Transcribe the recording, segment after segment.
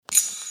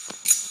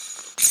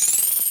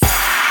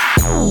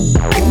Hello,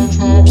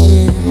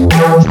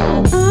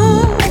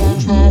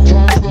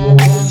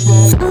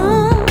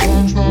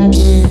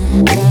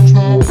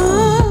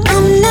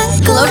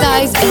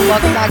 guys, and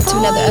welcome back to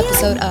another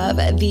episode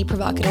of the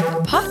Provocative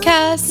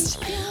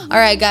Podcast. All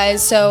right,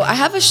 guys, so I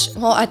have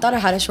I thought I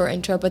had a short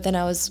intro, but then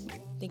I was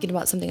thinking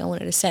about something I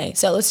wanted to say.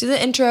 So let's do the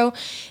intro,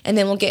 and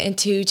then we'll get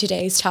into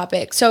today's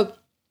topic. So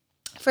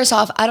first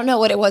off, I don't know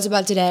what it was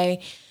about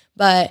today,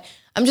 but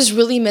I'm just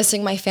really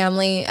missing my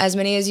family. As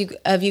many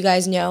of you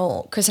guys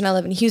know, Chris and I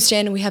live in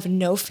Houston. We have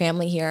no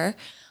family here.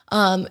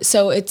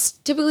 So it's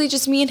typically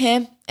just me and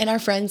him and our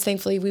friends.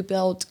 Thankfully, we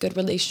build good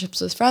relationships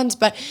with friends,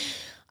 but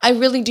I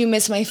really do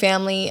miss my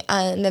family.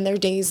 And then there are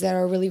days that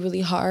are really,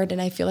 really hard,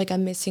 and I feel like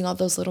I'm missing all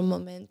those little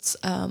moments.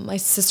 My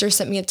sister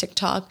sent me a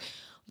TikTok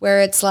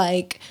where it's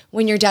like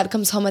when your dad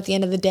comes home at the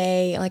end of the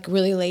day, like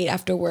really late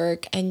after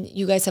work, and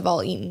you guys have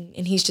all eaten,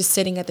 and he's just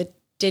sitting at the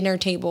dinner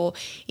table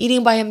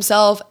eating by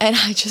himself. And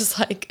I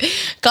just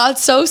got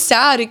so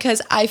sad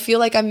because I feel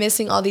like I'm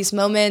missing all these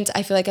moments.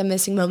 I feel like I'm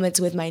missing moments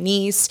with my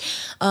niece,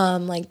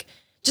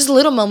 just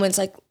little moments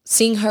like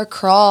seeing her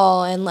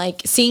crawl and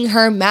like seeing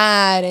her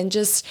mad and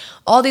just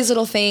all these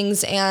little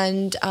things.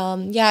 And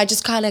I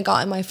just kind of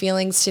got in my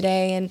feelings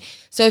today. And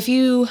so if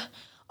you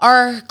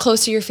are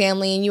close to your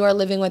family and you are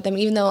living with them,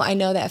 even though I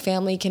know that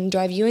family can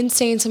drive you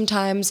insane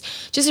sometimes,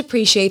 just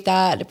appreciate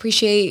that.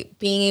 Appreciate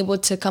being able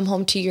to come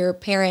home to your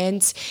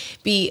parents.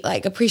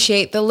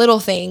 Appreciate the little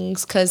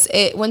things, because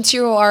once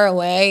you are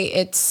away,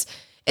 it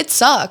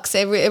sucks.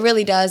 It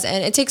really does.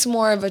 And it takes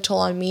more of a toll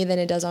on me than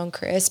it does on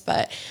Chris.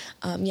 But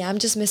I'm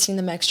just missing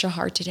them extra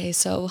hard today.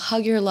 So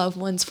hug your loved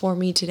ones for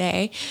me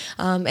today.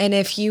 And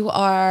if you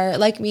are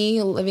like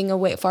me, living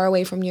far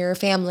away from your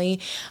family,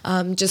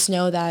 just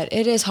know that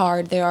it is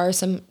hard. There are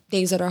some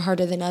days that are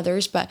harder than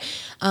others. But,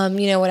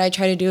 what I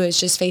try to do is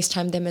just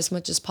FaceTime them as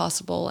much as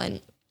possible.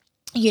 And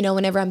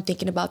whenever I'm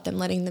thinking about them,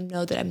 letting them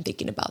know that I'm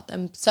thinking about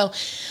them. So,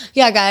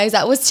 yeah, guys,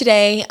 that was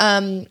today.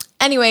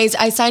 Anyways,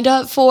 I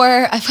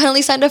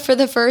finally signed up for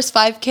the first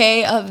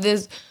 5K of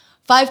this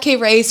 5K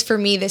race for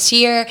me this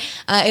year.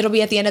 It'll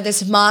be at the end of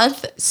this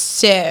month.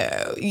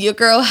 So your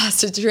girl has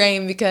to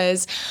train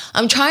because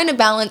I'm trying to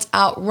balance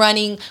out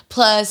running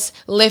plus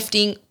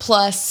lifting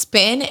plus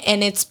spin,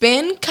 and it's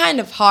been kind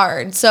of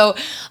hard. So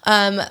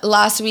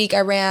last week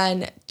I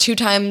ran 2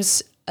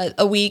 times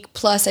a week,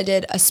 plus I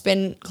did 2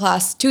 spin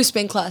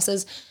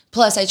classes,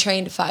 plus I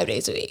trained 5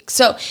 days a week.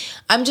 So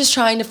I'm just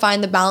trying to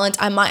find the balance.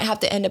 I might have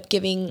to end up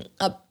giving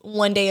up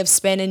 1 day of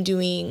spin and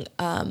doing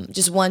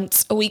just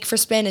once a week for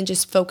spin and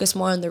just focus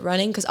more on the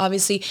running, because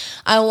obviously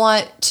I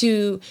want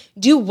to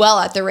do well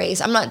at the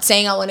race. I'm not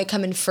saying I want to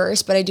come in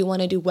first, but I do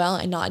want to do well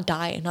and not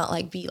die and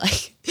not be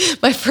like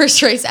my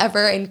first race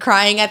ever and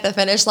crying at the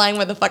finish line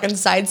with a fucking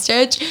side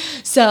stitch.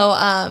 So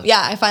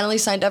I finally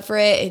signed up for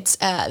it. It's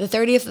the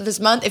 30th of this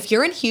month. If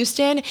you're in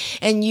Houston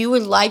and you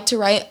would like to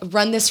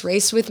run this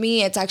race with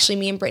me, it's actually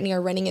me and Brittany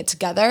are running it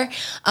together.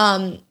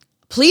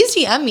 Please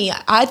DM me.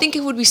 I think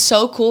it would be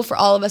so cool for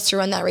all of us to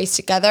run that race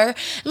together.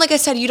 And like I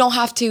said, you don't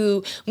have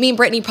to, me and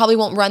Brittany probably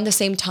won't run the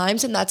same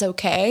times, and that's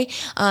okay.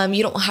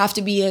 You don't have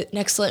to be an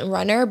excellent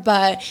runner,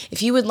 but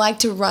if you would like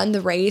to run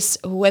the race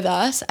with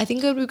us, I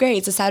think it would be great.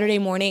 It's a Saturday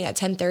morning at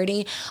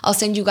 10:30. I'll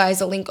send you guys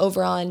a link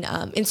over on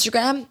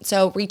Instagram.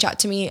 So reach out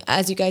to me.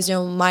 As you guys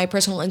know, my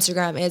personal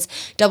Instagram is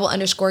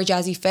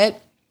 _JazzyFit.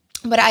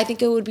 But I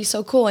think it would be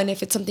so cool. And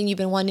if it's something you've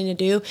been wanting to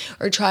do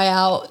or try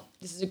out,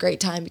 this is a great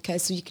time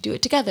because you could do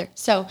it together.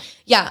 So,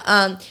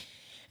 and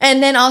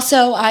then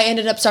also I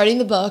ended up starting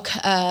the book,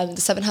 The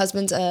 7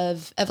 Husbands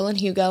of Evelyn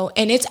Hugo,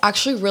 and it's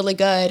actually really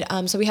good.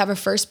 So we have our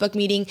first book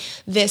meeting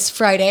this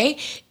Friday,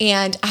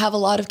 and I have a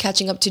lot of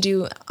catching up to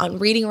do on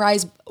reading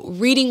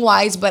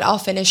wise, but I'll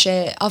finish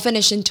it. I'll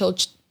finish until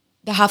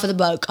the half of the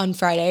book on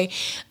Friday.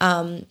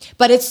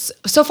 But it's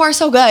so far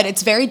so good.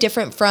 It's very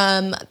different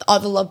from all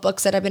the love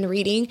books that I've been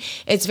reading.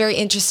 It's very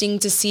interesting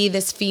to see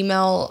this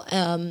female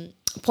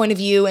point of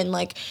view, and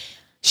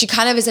she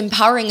kind of is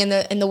empowering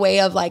in the way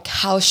of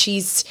how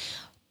she's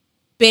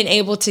been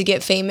able to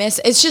get famous.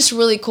 It's just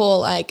really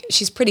cool.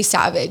 She's pretty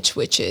savage,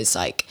 which is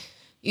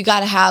you got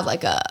to have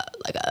a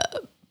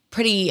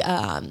pretty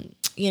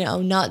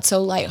not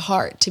so light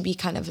heart to be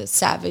kind of a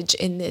savage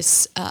in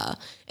this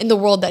in the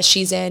world that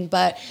she's in.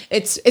 But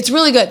it's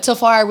really good so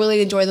far. I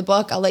really enjoy the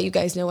book. I'll let you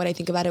guys know what I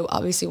think about it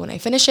obviously when I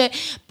finish it,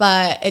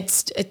 but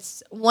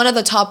it's one of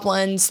the top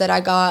ones that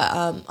I got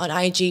on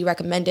IG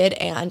recommended,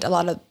 and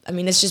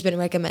it's just been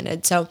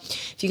recommended. So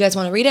if you guys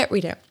want to read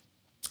it.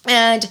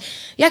 And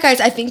yeah, guys,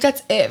 I think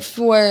that's it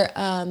for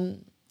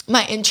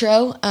my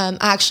intro. I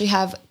actually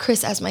have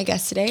Chris as my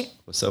guest today.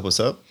 What's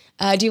up?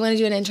 Do you want to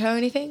do an intro or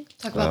anything?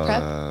 Talk about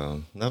prep?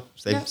 Nope.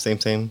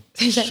 Same.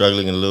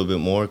 Struggling a little bit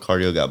more.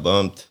 Cardio got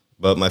bumped,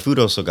 but my food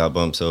also got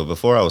bumped. So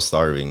before I was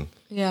starving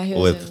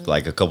with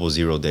a couple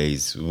 0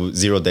 days.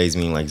 0 days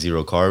mean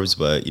 0 carbs,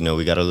 but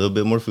we got a little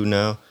bit more food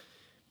now.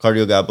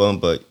 Cardio got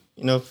bumped, but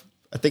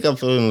I think I'm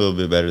feeling a little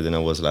bit better than I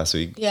was last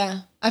week. Yeah.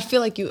 I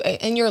feel like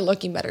you're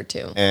looking better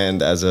too.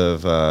 And as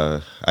of,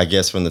 I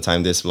guess from the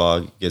time this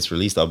vlog gets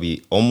released, I'll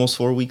be almost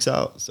 4 weeks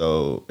out.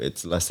 So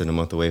it's less than a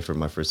month away from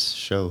my first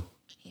show.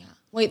 Yeah.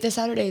 Wait, this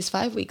Saturday is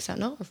 5 weeks out,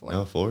 no? Or 4?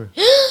 No, 4.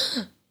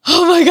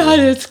 Oh my God,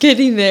 it's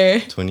getting there.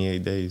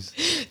 28 days.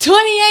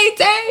 28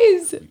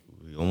 days.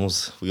 We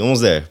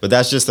almost there. But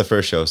that's just the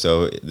first show.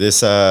 So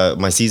this,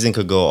 my season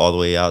could go all the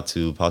way out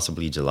to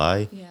possibly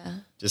July. Yeah.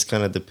 Just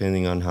kind of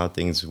depending on how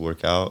things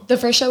work out. The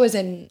first show is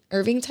in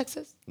Irving,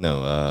 Texas?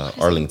 No,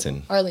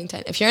 Arlington.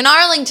 Arlington. If you're in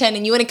Arlington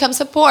and you want to come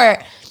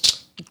support,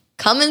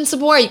 come and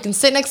support. You can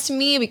sit next to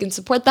me. We can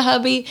support the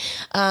hubby.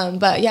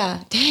 But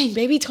yeah, dang,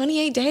 baby,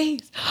 28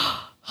 days.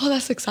 Oh,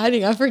 that's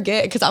exciting. I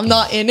forget because I'm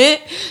not in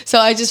it. So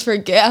I just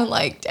forget. I'm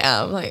like,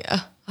 damn.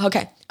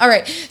 Okay. All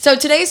right. So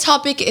today's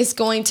topic is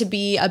going to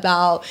be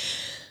about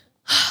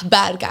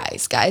bad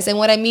guys. And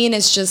what I mean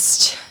is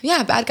just,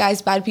 bad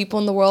guys, bad people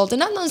in the world. And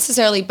not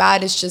necessarily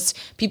bad. It's just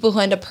people who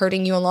end up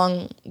hurting you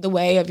along the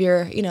way of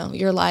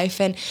your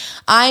life. And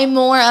I'm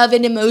more of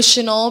an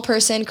emotional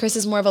person. Chris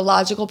is more of a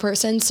logical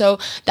person. So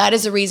that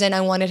is the reason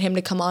I wanted him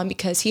to come on,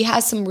 because he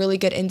has some really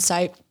good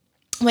insight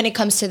when it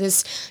comes to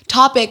this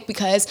topic,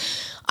 because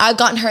I've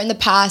gotten hurt in the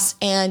past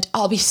and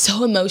I'll be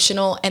so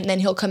emotional and then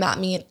he'll come at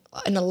me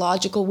in a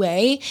logical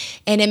way,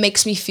 and it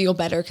makes me feel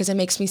better because it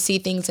makes me see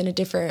things in a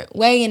different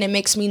way, and it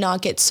makes me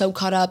not get so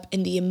caught up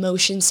in the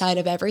emotion side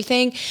of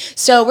everything.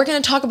 So we're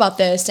going to talk about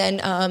this.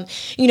 And,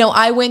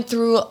 I went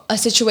through a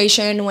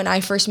situation when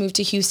I first moved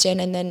to Houston,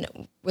 and then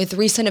with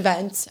recent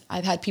events,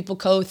 I've had people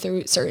go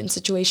through certain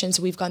situations.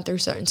 We've gone through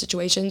certain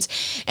situations,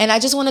 and I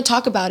just want to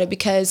talk about it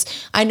because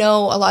I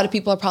know a lot of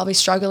people are probably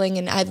struggling,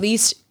 and at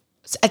least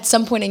at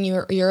some point in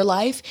your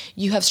life,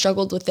 you have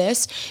struggled with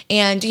this.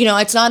 And,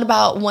 it's not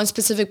about one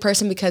specific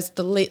person, because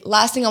the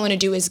last thing I want to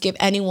do is give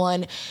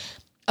anyone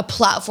a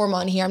platform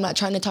on here. I'm not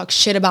trying to talk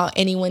shit about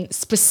anyone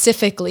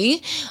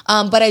specifically,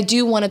 but I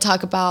do want to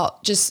talk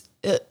about just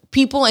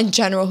people in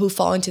general who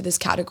fall into this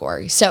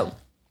category. So,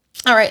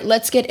 all right,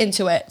 let's get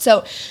into it.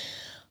 So,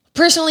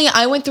 personally,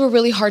 I went through a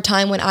really hard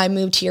time when I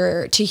moved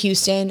here to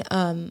Houston.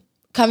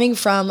 Coming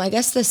from, I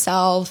guess, the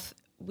South,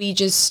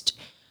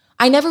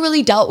 I never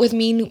really dealt with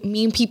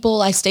mean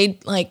people. I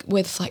stayed I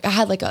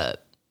had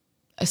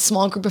a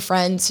small group of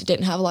friends,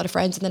 didn't have a lot of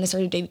friends. And then I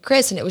started dating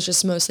Chris, and it was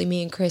just mostly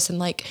me and Chris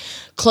and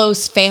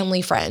close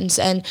family friends.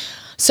 And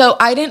so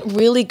I didn't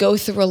really go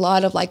through a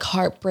lot of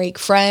heartbreak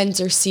friends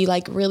or see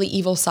really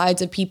evil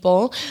sides of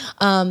people.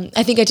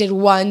 I think I did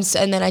once,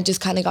 and then I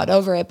just kind of got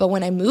over it. But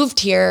when I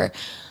moved here,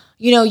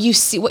 you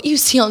see what you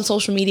see on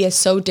social media is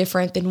so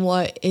different than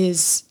what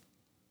is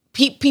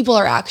people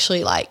are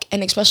actually like.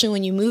 And especially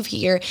when you move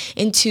here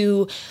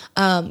into,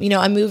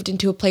 I moved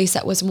into a place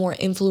that was more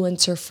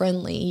influencer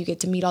friendly. You get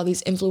to meet all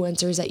these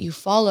influencers that you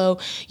follow.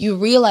 You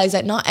realize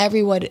that not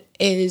everyone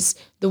is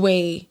the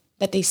way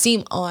that they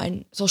seem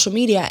on social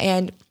media.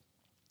 And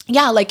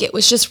it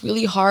was just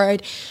really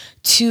hard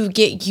to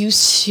get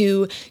used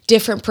to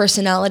different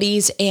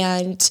personalities.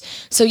 And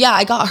so,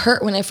 I got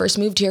hurt when I first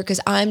moved here because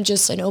I'm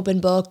just an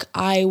open book.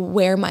 I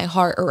wear my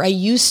heart, or I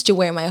used to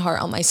wear my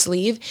heart on my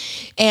sleeve,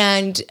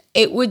 and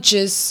it would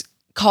just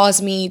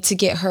cause me to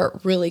get hurt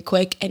really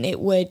quick, and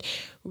it would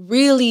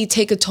really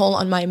take a toll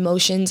on my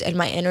emotions and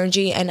my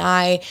energy. And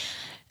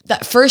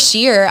that first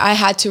year I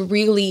had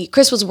to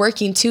Chris was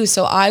working too,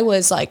 so I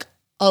was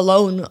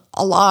alone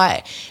a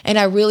lot, and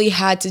I really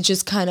had to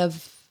just kind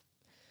of,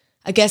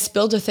 I guess,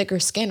 build a thicker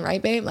skin,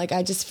 right, babe?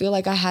 I just feel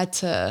like I had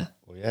to.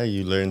 Well, yeah,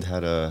 you learned how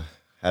to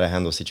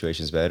handle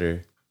situations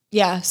better.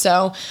 Yeah.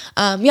 So,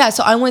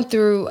 so I went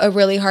through a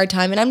really hard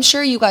time, and I'm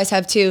sure you guys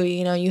have too.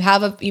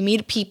 You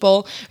meet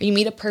people, or you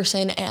meet a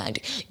person, and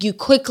you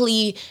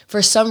quickly,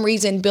 for some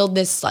reason, build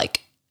this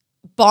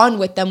bond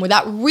with them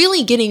without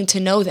really getting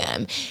to know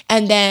them.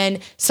 And then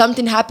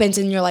something happens,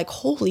 and you're like,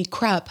 holy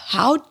crap,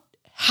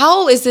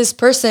 how is this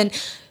person,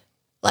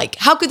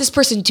 how could this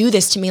person do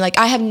this to me?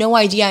 I have no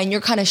idea. And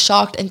you're kind of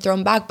shocked and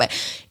thrown back, but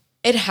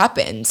it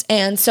happens.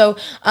 And so,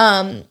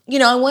 I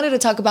wanted to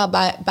talk about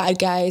bad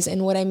guys.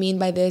 And what I mean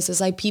by this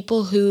is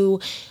people who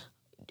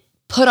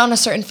put on a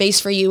certain face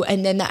for you,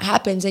 and then that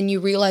happens, and you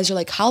realize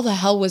you're how the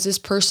hell was this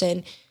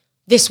person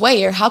this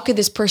way? Or how could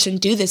this person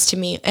do this to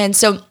me? And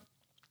so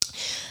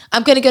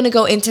I'm going to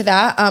go into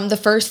that. The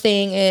first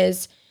thing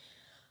is,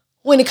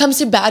 when it comes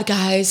to bad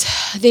guys,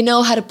 they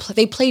know how to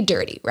they play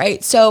dirty,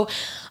 right? So,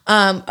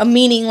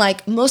 meaning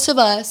most of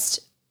us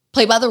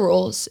play by the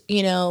rules.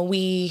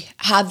 We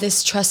have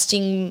this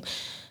trusting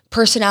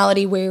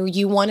personality where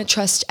you want to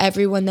trust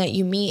everyone that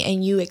you meet,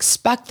 and you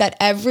expect that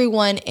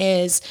everyone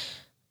is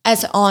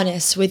as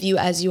honest with you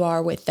as you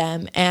are with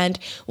them. And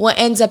what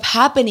ends up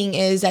happening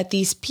is that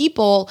these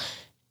people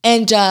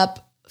end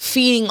up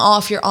feeding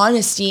off your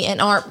honesty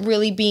and aren't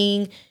really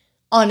being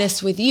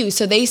honest with you.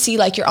 So they see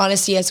your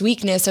honesty as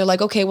weakness. They're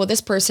okay, well, this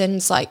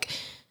person's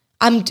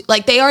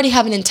they already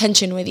have an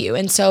intention with you.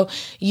 And so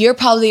you're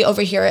probably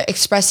over here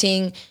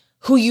expressing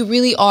who you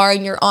really are,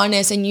 and you're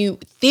honest, and you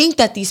think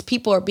that these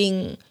people are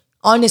being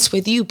honest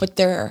with you, but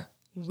they're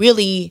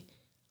really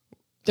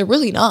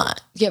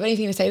not. Do you have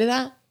anything to say to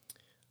that?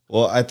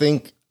 Well, I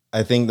think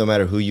no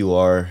matter who you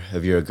are,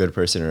 if you're a good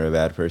person or a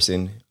bad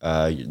person,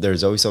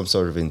 there's always some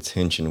sort of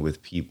intention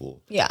with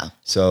people. Yeah.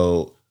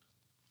 So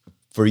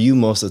for you,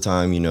 most of the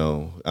time,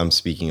 I'm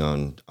speaking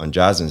on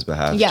Jasmine's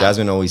behalf. Yeah.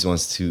 Jasmine always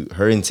wants to,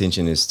 her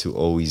intention is to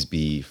always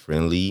be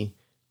friendly,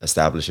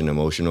 establish an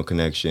emotional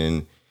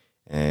connection,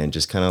 and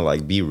just kind of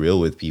like be real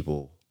with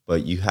people.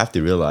 But you have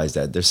to realize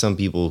that there's some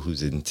people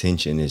whose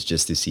intention is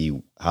just to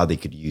see how they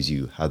could use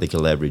you, how they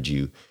could leverage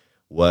you,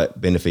 what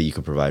benefit you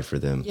could provide for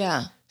them.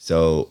 Yeah.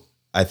 So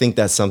I think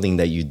that's something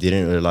that you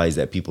didn't realize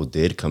that people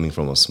did coming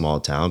from a small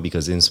town,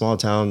 because in small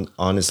town,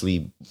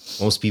 honestly,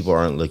 most people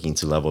aren't looking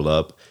to level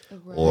up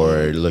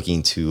or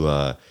looking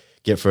to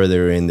get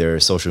further in their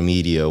social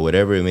media,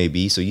 whatever it may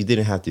be. So you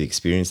didn't have to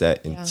experience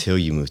that until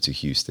you moved to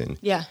Houston.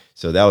 Yeah.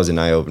 So that was an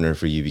eye opener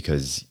for you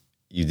because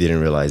you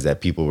didn't realize that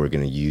people were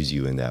going to use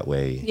you in that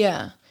way.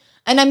 Yeah.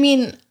 And I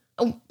mean,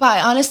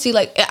 but honestly,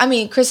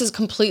 Chris is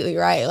completely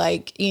right.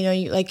 Like,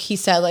 like he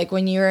said, like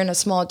when you're in a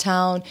small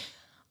town,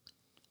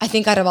 I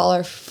think out of all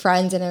our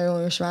friends and everyone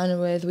we were surrounded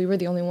with, we were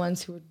the only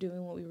ones who were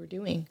doing what we were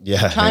doing.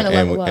 Yeah,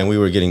 and we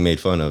were getting made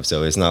fun of.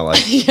 So it's not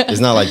like it's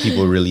not like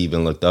people really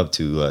even looked up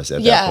to us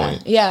at that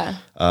point. Yeah.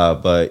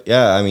 But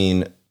yeah, I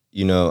mean,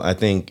 I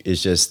think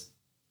it's just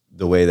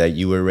the way that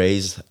you were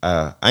raised.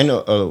 I know.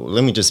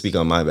 Let me just speak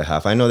on my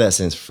behalf. I know that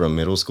since from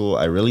middle school,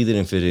 I really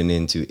didn't fit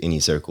into any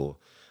circle.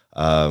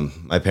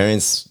 My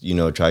parents,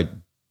 tried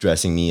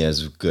dressing me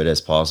as good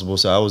as possible,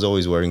 so I was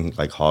always wearing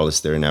like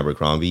Hollister and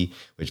Abercrombie,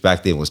 which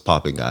back then was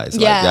popping, guys.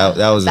 Yeah, like,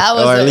 that was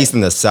or at least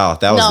in the South,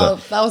 that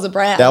was a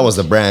brand. That was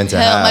the brand to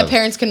have. My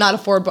parents could not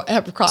afford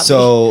Abercrombie.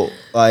 So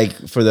like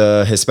for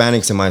the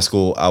Hispanics in my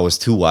school, I was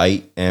too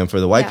white, and for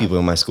the white people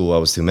in my school, I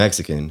was too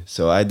Mexican.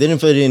 So I didn't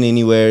fit in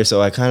anywhere.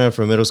 So I kind of,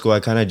 from middle school, I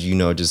kind of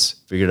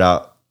just figured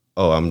out,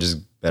 I'm just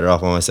better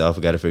off by myself. I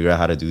got to figure out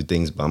how to do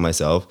things by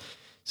myself.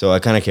 So I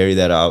kind of carried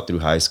that out through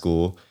high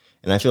school.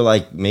 And I feel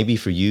like maybe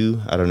for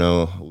you, I don't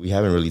know, we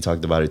haven't really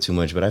talked about it too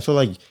much, but I feel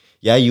like,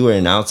 you were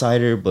an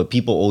outsider, but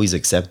people always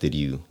accepted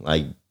you,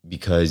 like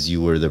because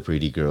you were the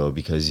pretty girl,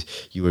 because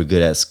you were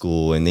good at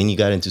school, and then you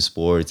got into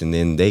sports, and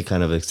then they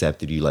kind of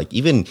accepted you. Like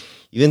even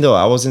though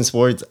I was in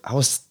sports, I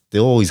was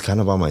still always kind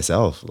of by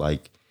myself.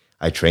 Like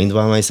I trained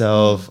by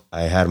myself.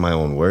 I had my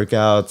own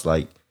workouts.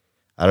 Like,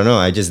 I don't know,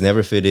 I just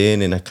never fit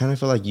in, and I kind of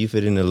feel like you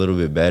fit in a little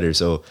bit better.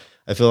 So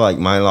I feel like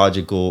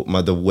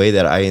the way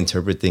that I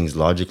interpret things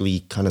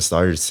logically kind of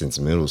started since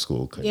middle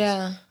school.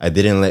 Yeah. I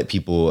didn't let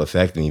people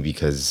affect me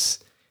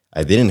because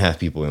I didn't have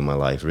people in my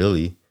life,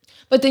 really.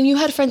 But then you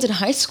had friends in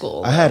high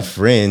school. I had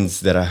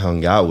friends that I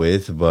hung out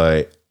with,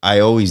 but I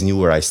always knew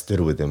where I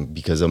stood with them,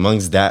 because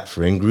amongst that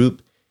friend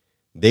group,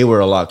 they were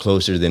a lot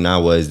closer than I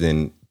was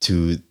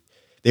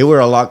they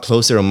were a lot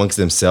closer amongst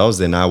themselves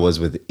than I was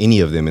with any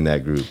of them in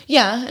that group.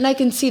 Yeah, and I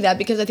can see that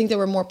because I think there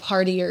were more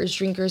partiers,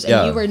 drinkers,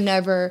 and you were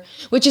never,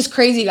 which is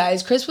crazy,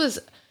 guys.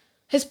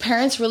 His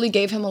parents really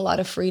gave him a lot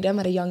of freedom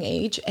at a young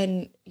age,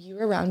 and you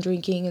were around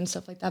drinking and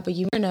stuff like that, but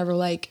you were never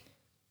like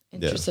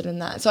interested in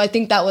that. So I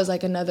think that was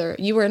like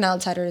you were an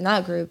outsider in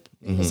that group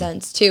in a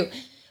sense too.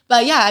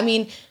 But yeah, I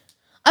mean,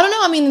 I don't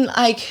know. I mean,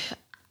 like,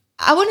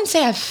 I wouldn't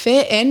say I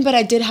fit in, but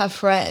I did have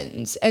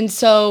friends. And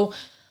so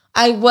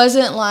I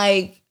wasn't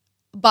like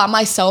by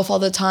myself all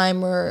the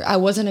time, or I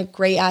wasn't a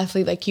great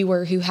athlete like you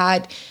were, who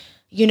had,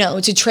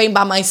 to train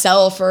by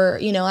myself, or,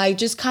 I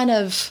just kind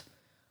of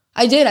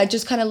I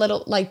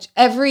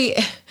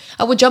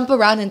would jump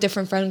around in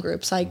different friend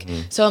groups. Like,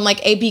 so in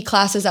like AB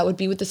classes, I would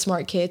be with the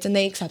smart kids, and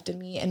they accepted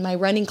me. And my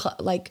running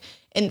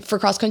and for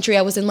cross country,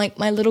 I was in like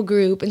my little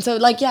group. And so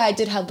I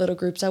did have little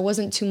groups. I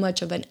wasn't too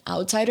much of an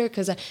outsider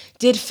because I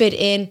did fit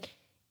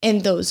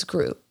in those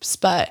groups.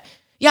 But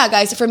yeah,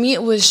 guys, for me,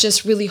 it was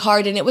just really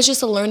hard, and it was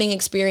just a learning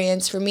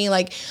experience for me.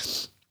 Like,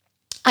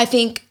 I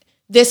think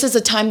this is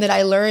a time that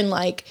I learned,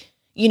 like,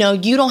 you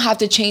don't have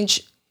to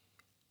change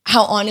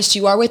how honest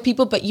you are with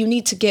people, but you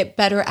need to get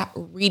better at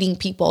reading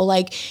people.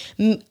 Like,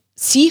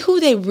 see who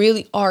they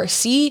really are.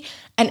 See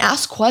and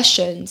ask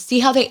questions. See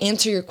how they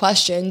answer your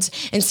questions,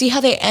 and see how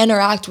they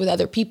interact with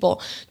other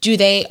people.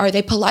 Are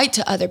they polite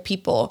to other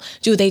people?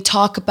 Do they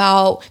talk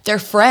about their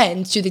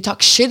friends? Do they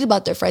talk shit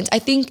about their friends? I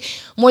think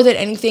more than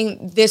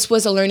anything, this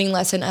was a learning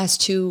lesson as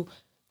to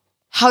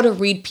how to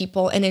read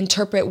people and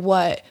interpret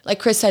what, like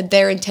Chris said,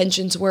 their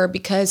intentions were,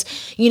 because,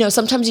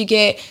 sometimes you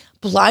get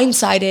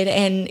blindsided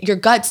and your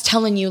gut's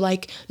telling you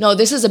like, no,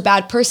 this is a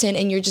bad person,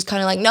 and you're just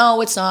kind of like, no,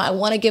 it's not. I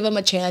want to give him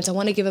a chance.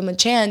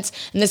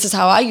 And this is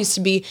how I used to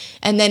be.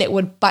 And then it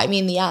would bite me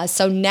in the ass.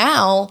 So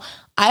now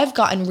I've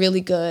gotten really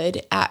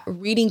good at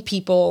reading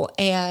people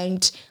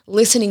and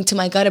listening to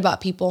my gut about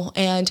people.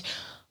 And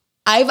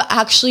I've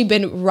actually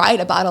been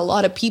right about a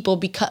lot of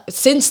people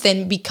since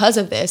then because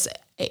of this.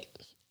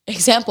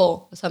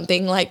 Example,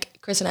 something like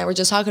Chris and I were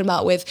just talking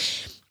about with,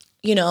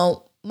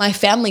 my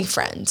family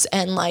friends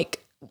and like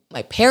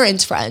my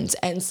parents' friends.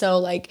 And so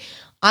like,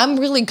 I'm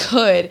really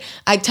good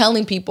at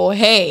telling people,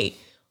 hey,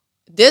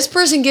 this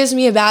person gives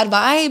me a bad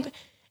vibe.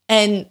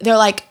 And they're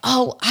like,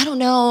 oh, I don't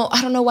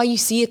know why you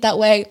see it that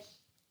way.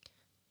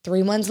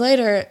 3 months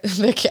later,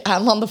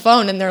 I'm on the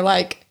phone and they're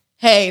like,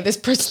 hey, this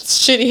person's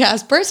shitty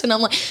ass person.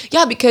 I'm like,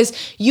 yeah, because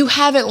you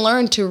haven't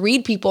learned to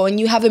read people and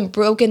you haven't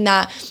broken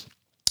that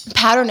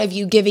pattern of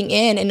you giving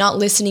in and not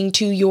listening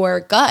to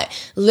your gut.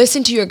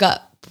 Listen to your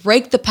gut.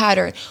 Break the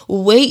pattern.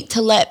 Wait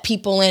to let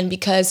people in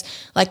because,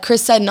 like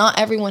Chris said, not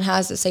everyone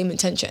has the same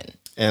intention.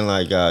 And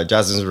like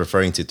Jasmine's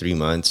referring to 3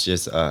 months.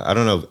 Just I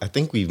don't know. I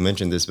think we've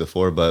mentioned this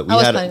before, but we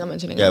had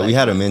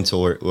a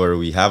mentor, or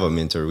we have a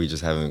mentor. We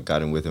just haven't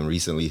gotten with him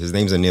recently. His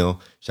name's Anil.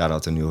 Shout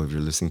out to Anil if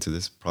you're listening to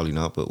this. Probably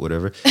not, but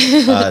whatever.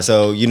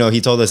 So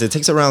he told us it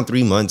takes around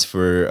 3 months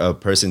for a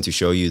person to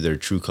show you their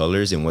true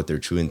colors and what their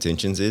true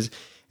intentions is.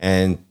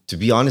 And to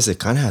be honest, it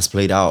kind of has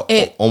played out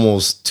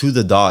almost to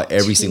the dot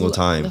every single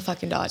time. The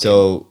fucking dot.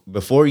 So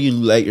before you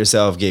let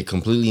yourself get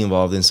completely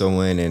involved in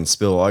someone and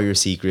spill all your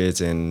secrets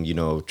and,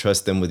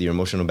 trust them with your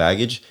emotional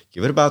baggage,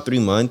 give it about 3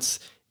 months,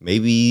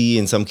 maybe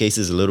in some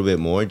cases a little bit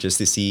more, just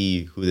to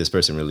see who this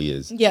person really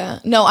is. Yeah.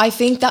 No, I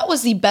think that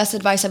was the best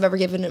advice I've ever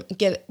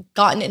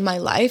gotten in my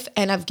life.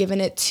 And I've given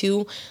it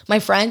to my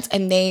friends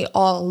and they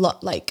all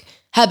like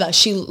Heba.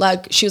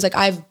 She was like,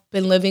 I've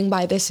been living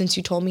by this since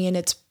you told me and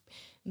it's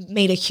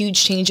made a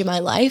huge change in my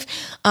life.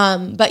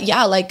 But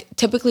yeah, like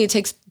typically it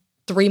takes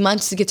 3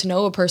 months to get to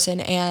know a person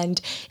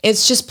and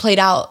it's just played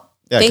out.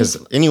 Yeah, because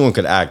anyone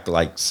could act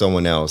like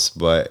someone else,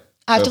 but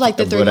after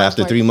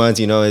 3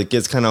 months, it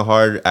gets kind of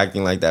hard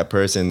acting like that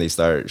person. They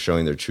start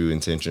showing their true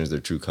intentions,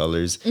 their true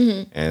colors.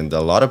 Mm-hmm. And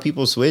a lot of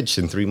people switch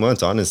in 3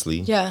 months,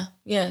 honestly.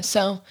 Yeah.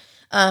 So,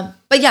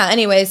 but yeah,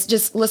 anyways,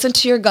 just listen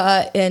to your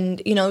gut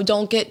and,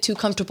 don't get too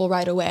comfortable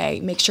right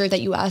away. Make sure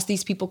that you ask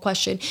these people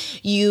questions.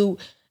 You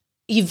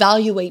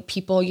evaluate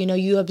people,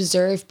 you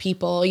observe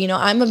people.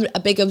 I'm a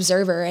big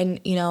observer and,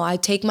 I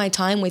take my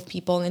time with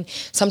people and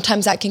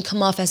sometimes that can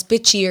come off as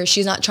bitchy or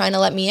she's not trying to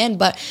let me in,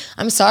 but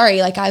I'm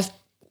sorry. Like I've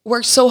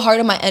worked so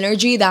hard on my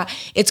energy that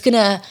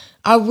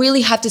I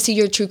really have to see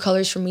your true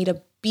colors for me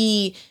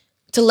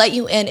to let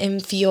you in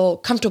and feel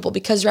comfortable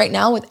because right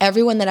now with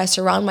everyone that I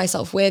surround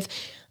myself with,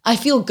 I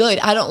feel good.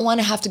 I don't want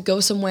to have to go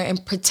somewhere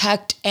and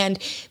protect and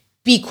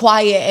be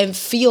quiet and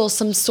feel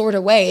some sort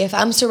of way. If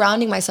I'm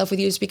surrounding myself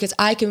with you, it's because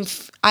I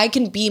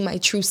can be my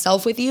true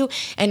self with you.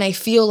 And I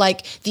feel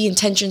like the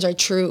intentions are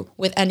true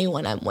with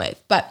anyone I'm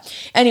with. But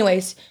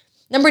anyways,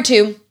 number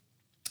 2,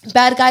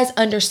 bad guys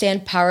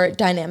understand power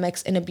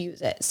dynamics and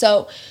abuse it.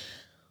 So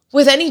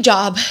with any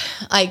job,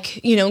 like,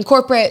 in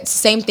corporate,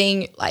 same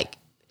thing, like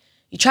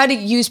you try to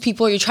use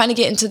people, you're trying to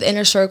get into the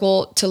inner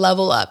circle to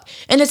level up.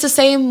 And it's the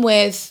same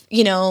with,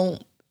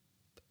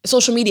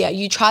 social media.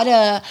 You try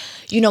to,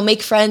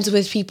 make friends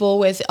with people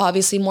with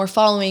obviously more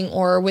following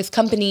or with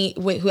company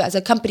who has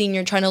a company and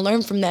you're trying to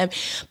learn from them.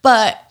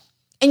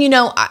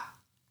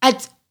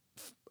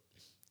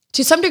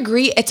 To some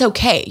degree, it's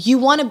okay. You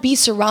want to be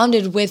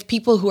surrounded with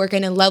people who are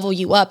going to level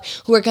you up,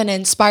 who are going to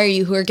inspire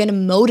you, who are going to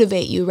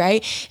motivate you,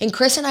 right? And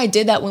Chris and I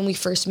did that when we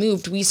first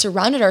moved. We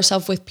surrounded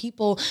ourselves with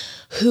people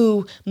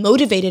who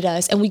motivated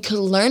us and we could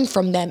learn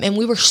from them. And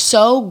we were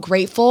so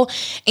grateful.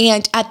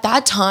 And at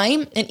that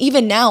time, and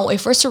even now,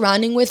 if we're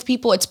surrounding with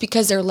people, it's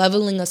because they're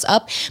leveling us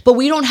up. But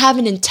we don't have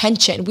an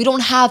intention. We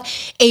don't have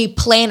a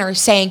planner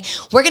saying,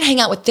 we're going to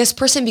hang out with this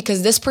person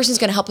because this person's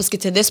going to help us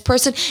get to this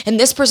person and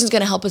this person's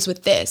going to help us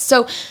with this.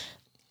 So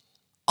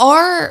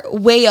our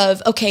way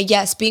of,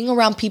 being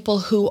around people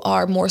who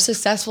are more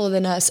successful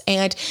than us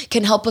and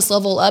can help us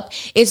level up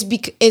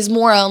is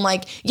more on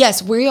like,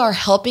 yes, we are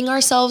helping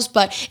ourselves,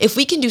 but if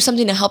we can do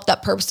something to help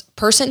that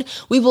person,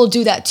 we will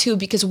do that too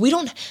because we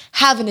don't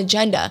have an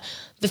agenda.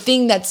 The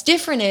thing that's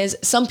different is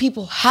some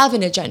people have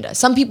an agenda.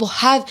 Some people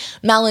have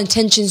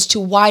malintentions to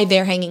why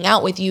they're hanging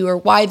out with you or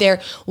why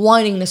they're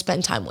wanting to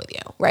spend time with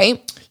you,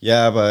 right?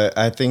 Yeah, but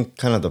I think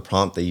kind of the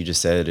prompt that you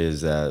just said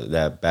is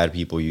that bad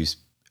people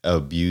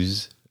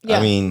abuse. Yeah.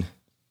 I mean,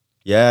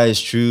 yeah, it's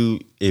true.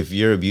 If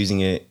you're abusing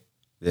it,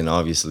 then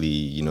obviously,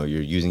 you're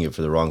using it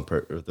for the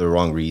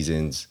wrong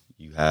reasons.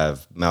 You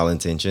have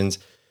malintentions.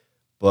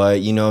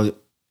 But,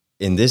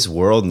 in this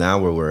world now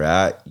where we're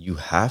at, you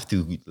have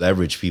to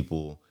leverage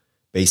people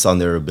based on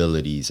their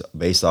abilities,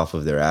 based off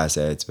of their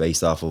assets,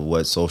 based off of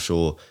what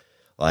social,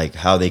 like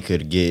how they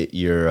could get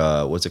your,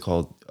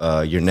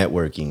 your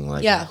networking,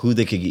 like who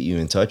they could get you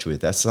in touch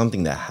with. That's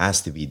something that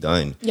has to be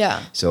done.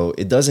 Yeah. So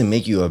it doesn't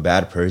make you a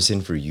bad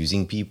person for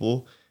using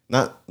people,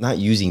 not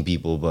using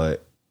people,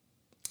 but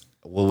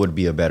what would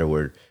be a better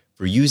word?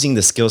 For using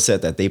the skill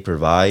set that they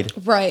provide.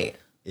 Right.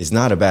 Is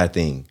not a bad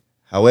thing.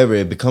 However,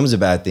 it becomes a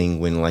bad thing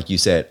when, like you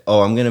said,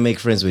 I'm going to make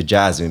friends with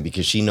Jasmine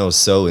because she knows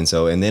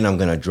so-and-so, and then I'm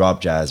going to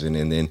drop Jasmine,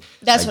 and then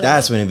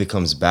that's when it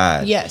becomes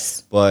bad.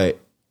 Yes. But,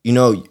 you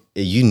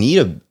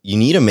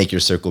need to make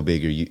your circle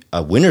bigger.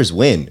 Winners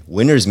win.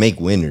 Winners make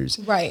winners.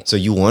 Right. So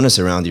you want to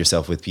surround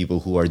yourself with people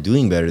who are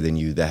doing better than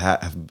you, that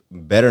have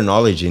better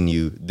knowledge than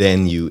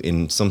you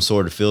in some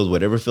sort of field,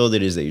 whatever field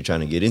it is that you're trying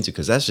to get into,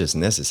 because that's just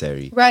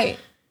necessary. Right.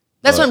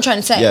 That's what I'm trying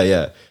to say. Yeah,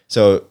 yeah.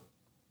 So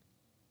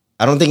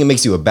I don't think it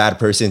makes you a bad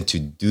person to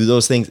do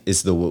those things.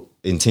 It's the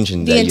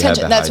intention that you have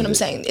behind that's what I'm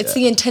saying. It's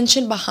the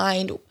intention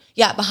behind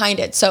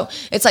it. So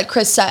it's like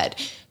Chris said,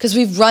 because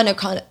we've run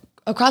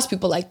across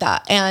people like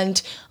that,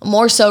 and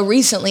more so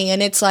recently.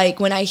 And it's like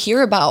when I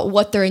hear about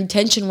what their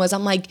intention was,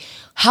 I'm like,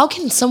 how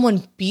can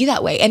someone be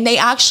that way? And they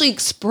actually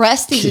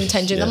express these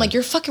intentions. I'm like,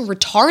 you're fucking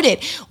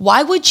retarded.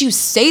 Why would you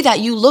say that?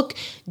 You look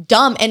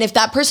dumb. And if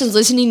that person's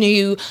listening to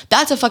you,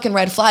 that's a fucking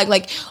red flag.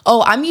 Like,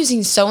 oh, I'm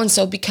using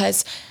so-and-so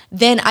because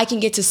then I can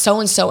get to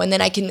so-and-so, and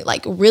then I can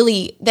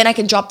then I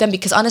can drop them,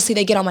 because honestly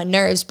they get on my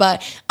nerves,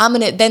 but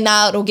then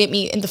that'll get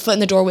me in the foot in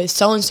the door with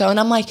so-and-so. And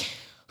I'm like,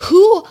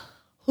 who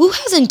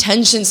has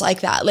intentions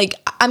like that? Like,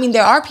 I mean,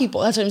 there are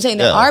people, that's what I'm saying.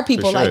 There are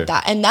people like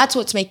that, and that's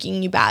what's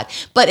making you bad.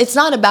 But it's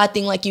not a bad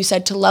thing, like you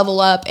said, to level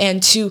up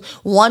and to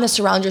want to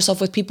surround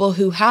yourself with people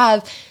who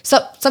have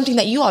something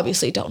that you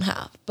obviously don't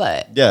have.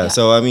 But yeah.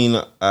 So, I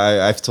mean,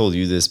 I've told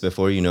you this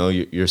before,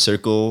 your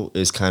circle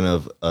is kind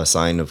of a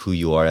sign of who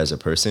you are as a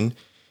person.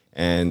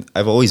 And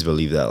I've always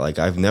believed that. Like,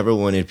 I've never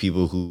wanted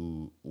people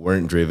who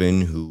weren't driven,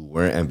 who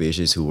weren't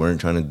ambitious, who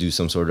weren't trying to do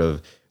some sort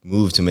of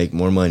move to make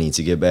more money,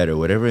 to get better,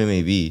 whatever it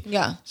may be.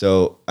 Yeah.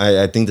 So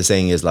I think the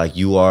saying is like,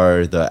 you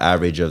are the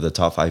average of the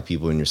top 5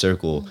 people in your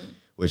circle,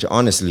 which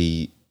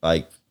honestly,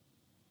 like,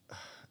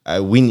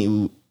 we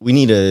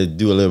need to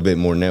do a little bit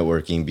more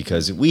networking,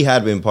 because we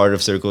had been part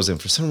of circles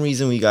and for some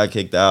reason we got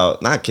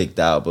not kicked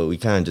out, but we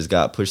kind of just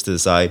got pushed to the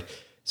side.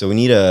 So we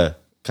need to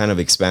kind of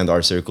expand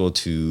our circle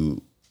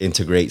to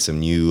integrate some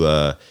new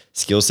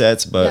skill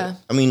sets. But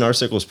I mean, our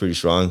circle is pretty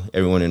strong.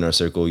 Everyone in our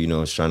circle,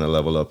 is trying to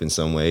level up in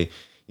some way.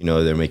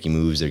 They're making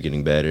moves, they're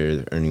getting better,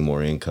 they're earning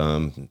more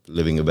income,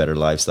 living a better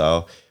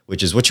lifestyle,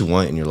 which is what you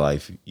want in your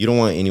life. You don't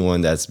want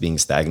anyone that's being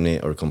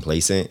stagnant or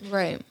complacent.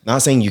 Right.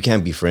 Not saying you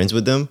can't be friends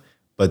with them,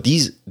 but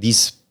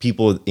these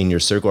people in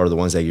your circle are the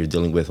ones that you're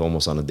dealing with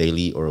almost on a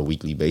daily or a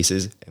weekly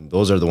basis. And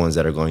those are the ones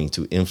that are going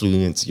to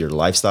influence your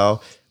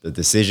lifestyle, the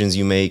decisions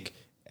you make,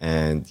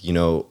 and,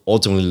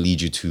 ultimately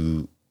lead you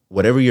to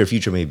whatever your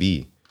future may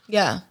be.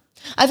 Yeah.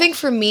 I think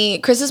for me,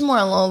 Chris is more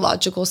in a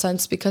logical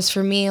sense, because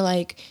for me,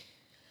 like,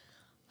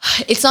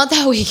 it's not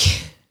that we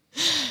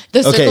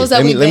the circles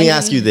that we let me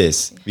ask you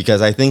this, because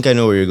I think I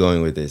know where you're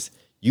going with this.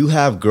 You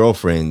have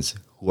girlfriends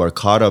who are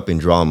caught up in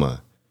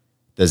drama.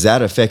 Does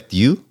that affect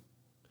you?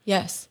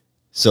 Yes.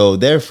 So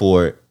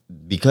therefore,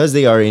 because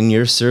they are in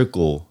your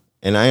circle,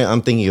 and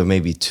I'm thinking of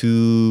maybe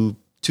two,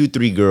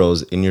 3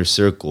 girls in your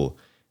circle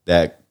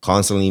that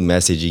constantly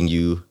messaging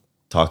you,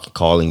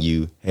 calling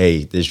you,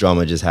 hey, this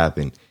drama just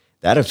happened.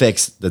 That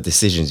affects the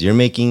decisions you're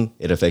making.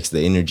 It affects the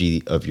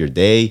energy of your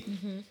day.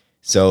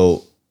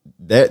 So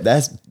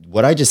that's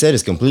what I just said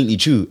is completely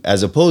true,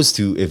 as opposed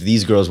to if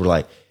these girls were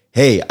like,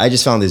 hey, I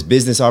just found this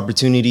business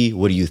opportunity,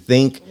 what do you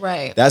think?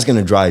 Right. That's going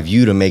to drive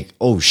you to make,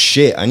 oh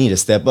shit, I need to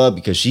step up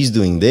because she's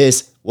doing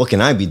this. What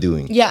can I be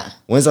doing? Yeah.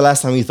 When's the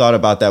last time you thought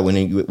about that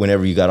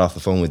whenever you got off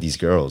the phone with these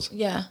girls?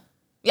 Yeah.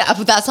 Yeah,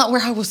 but that's not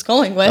where I was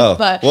going with.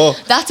 But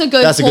that's a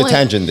good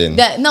tangent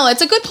then. No,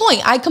 it's a good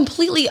point. I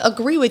completely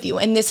agree with you.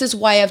 And this is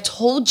why I've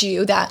told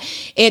you that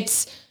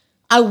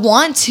I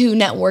want to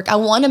network. I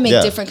want to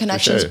make different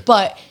connections,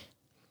 but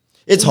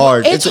it's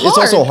hard. It's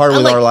also hard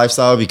with our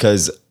lifestyle,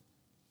 because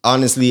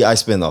honestly, I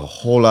spend a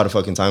whole lot of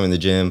fucking time in the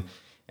gym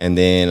and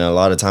then a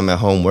lot of time at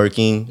home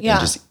working and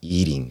just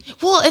eating.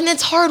 Well, and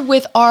it's hard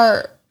with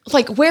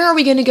where are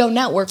we going to go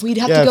network? We'd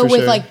have to go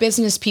with like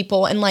business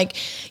people and like,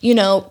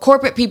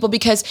 corporate people,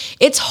 because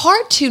it's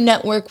hard to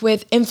network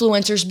with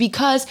influencers,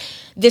 because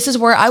this is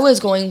where I was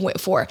going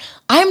for.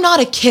 I'm not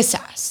a kiss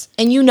ass,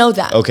 and you know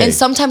that. Okay. And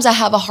sometimes I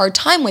have a hard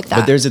time with that.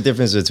 But there's a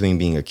difference between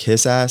being a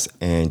kiss ass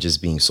and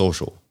just being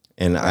social.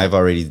 And I've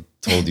already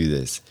told you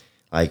this.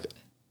 Like,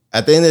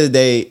 at the end of the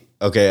day,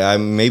 okay,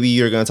 maybe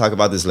you're going to talk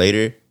about this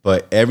later,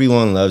 but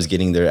everyone loves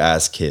getting their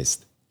ass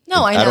kissed.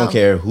 No, I know. I don't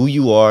care who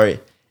you are.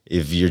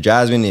 If you're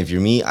Jasmine, if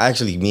you're me, I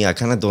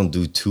kind of don't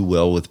do too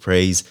well with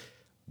praise.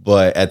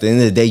 But at the end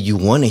of the day, you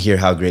want to hear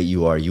how great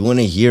you are. You want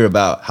to hear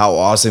about how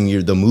awesome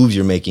the moves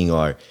you're making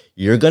are.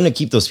 You're going to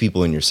keep those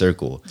people in your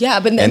circle. Yeah,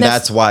 but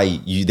that's why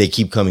they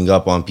keep coming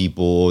up on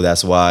people.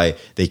 That's why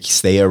they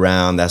stay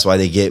around. That's why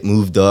they get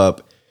moved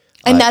up.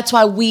 And that's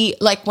why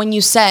when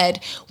you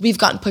said we've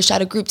gotten pushed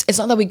out of groups, it's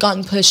not that we've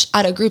gotten pushed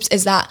out of groups,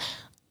 it's that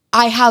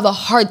I have a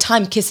hard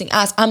time kissing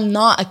ass. I'm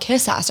not a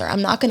kiss asser.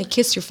 I'm not going to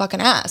kiss your fucking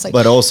ass.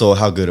 But also,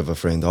 how good of a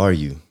friend are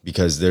you?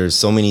 Because there's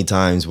so many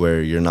times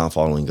where you're not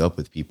following up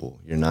with people.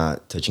 You're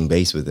not touching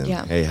base with them.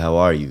 Yeah. Hey, how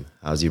are you?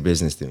 How's your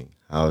business doing?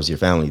 How's your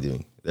family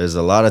doing? There's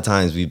a lot of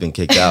times we've been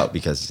kicked out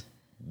because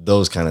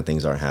those kind of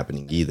things aren't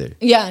happening either.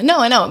 Yeah, no,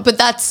 I know. But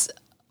that's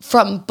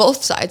from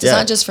both sides. It's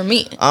not just for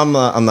me. I'm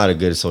not a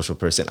good social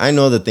person. I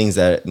know the things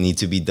that need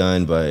to be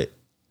done, but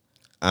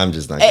I'm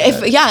just not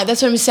good.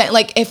 That's what I'm saying.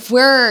 Like, if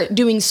we're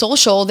doing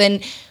social,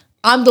 then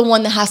I'm the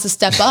one that has to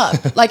step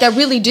up. Like, I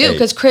really do,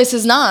 because Chris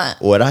is not.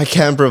 What I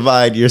can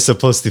provide, you're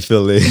supposed to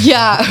fill in.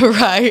 Yeah,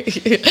 right.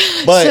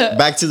 But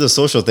back to the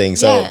social thing.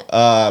 So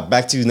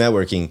back to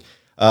networking.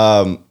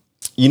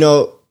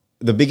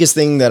 The biggest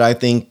thing that I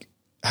think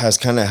has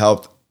kind of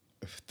helped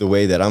the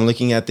way that I'm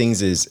looking at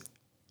things is,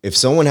 if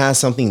someone has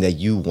something that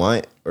you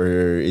want or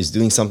is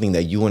doing something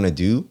that you want to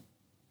do,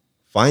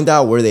 find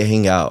out where they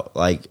hang out.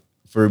 Like,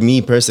 for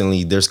me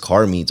personally, there's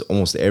car meets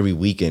almost every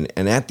weekend.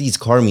 And at these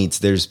car meets,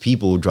 there's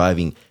people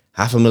driving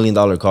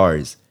 $500,000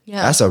 cars.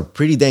 Yeah. That's a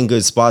pretty dang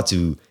good spot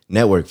to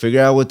network.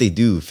 Figure out what they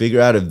do.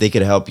 Figure out if they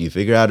could help you.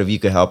 Figure out if you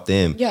could help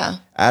them. Yeah.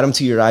 Add them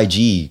to your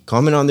IG.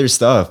 Comment on their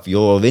stuff.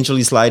 You'll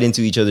eventually slide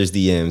into each other's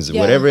DMs,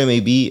 whatever it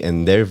may be.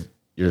 And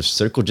your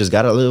circle just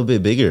got a little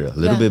bit bigger, a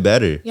little bit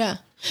better. Yeah.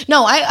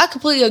 No, I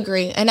completely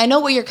agree. And I know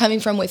where you're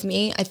coming from with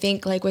me. I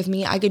think like with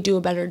me, I could do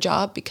a better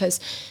job because,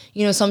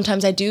 you know,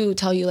 sometimes I do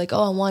tell you like,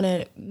 oh, I want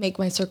to make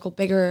my circle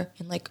bigger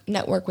and like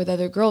network with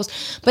other girls.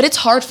 But it's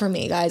hard for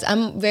me, guys.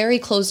 I'm very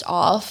closed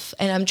off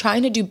and I'm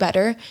trying to do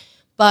better.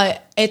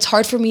 But it's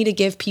hard for me to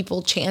give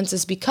people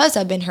chances because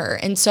I've been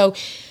hurt. And so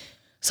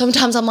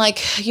sometimes I'm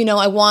like, you know,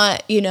 I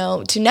want, you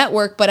know, to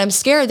network, but I'm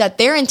scared that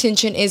their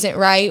intention isn't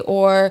right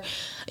or,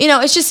 you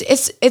know, it's just,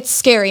 it's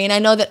scary. And I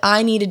know that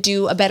I need to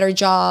do a better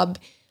job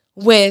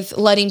with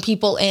letting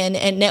people in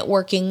and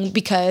networking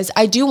because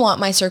I do want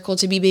my circle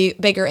to be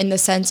bigger in the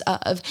sense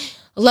of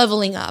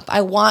leveling up.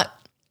 I want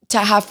to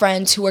have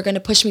friends who are going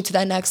to push me to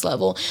that next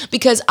level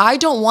because I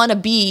don't want to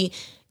be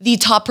the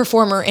top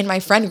performer in my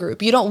friend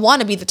group. You don't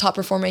want to be the top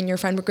performer in your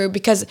friend group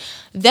because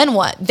then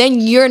what?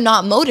 Then you're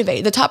not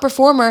motivated. The top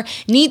performer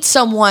needs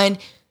someone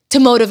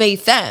to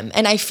motivate them.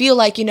 And I feel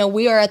like, you know,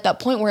 we are at that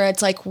point where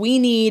it's like we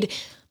need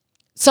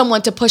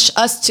someone to push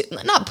us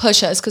to, not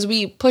push us because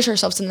we push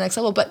ourselves to the next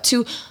level, but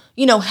to,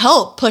 you know,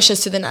 help push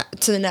us to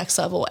the next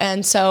level.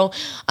 And so,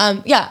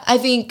 I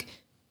think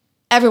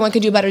everyone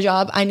could do a better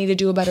job. I need to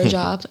do a better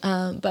job,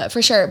 but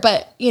for sure.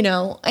 But, you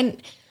know,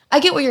 and I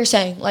get what you're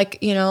saying. Like,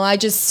 you know, I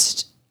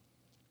just,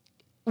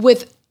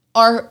 with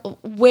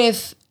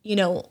you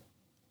know,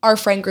 our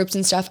friend groups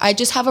and stuff, I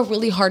just have a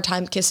really hard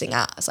time kissing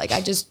ass. Like,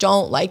 I just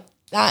don't like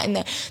that.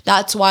 And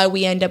that's why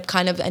we ended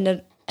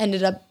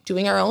up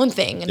doing our own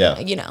thing.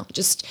 And, you know,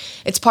 just,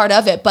 it's part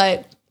of it.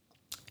 But,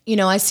 you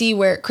know, I see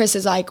where Chris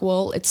is like,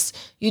 well,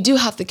 you do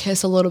have to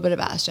kiss a little bit of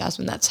ass,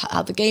 Jasmine. That's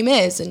how the game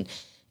is. And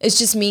it's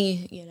just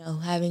me, you know,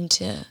 having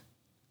to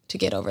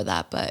get over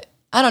that. But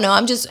I don't know.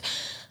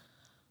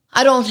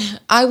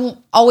 I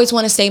always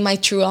want to say my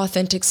true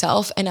authentic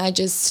self. And I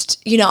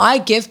just, you know, I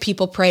give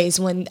people praise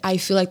when I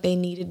feel like they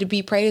needed to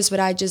be praised. But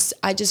I just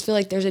feel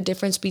like there's a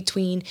difference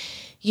between,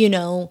 you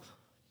know,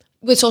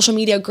 with social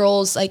media,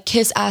 girls like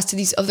kiss ass to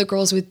these other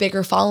girls with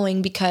bigger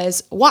following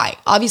because why?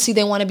 Obviously,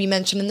 they want to be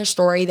mentioned in their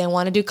story. They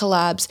want to do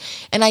collabs.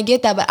 And I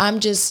get that, but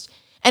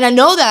and I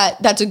know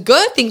that that's a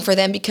good thing for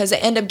them because they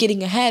end up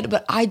getting ahead,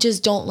 but I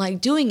just don't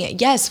like doing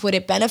it. Yes, would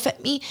it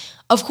benefit me?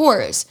 Of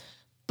course.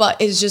 But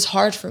it's just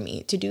hard for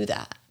me to do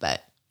that.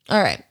 But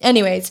all right.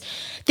 Anyways,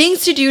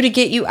 things to do to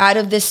get you out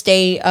of this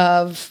state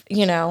of,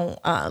 you know,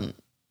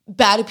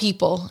 bad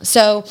people.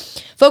 So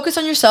focus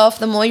on yourself.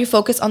 The more you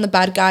focus on the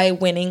bad guy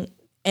winning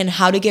and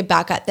how to get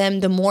back at them,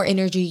 the more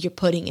energy you're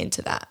putting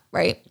into that,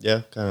 right?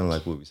 Yeah, kind of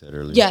like what we said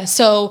earlier. Yeah,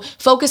 so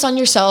focus on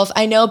yourself.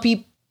 I know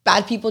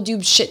bad people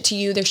do shit to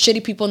you. There's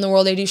shitty people in the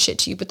world, they do shit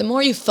to you. But the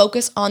more you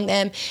focus on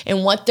them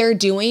and what they're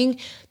doing,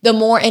 the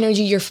more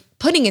energy you're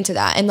putting into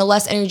that and the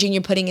less energy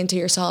you're putting into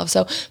yourself.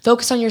 So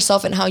focus on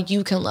yourself and how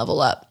you can level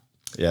up.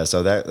 Yeah,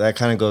 so that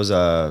kind of goes,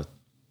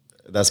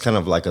 that's kind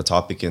of like a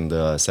topic in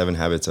the 7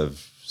 Habits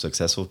of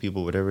Successful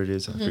People, whatever it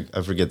is. Mm-hmm.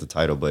 I forget the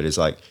title, but it's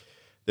like,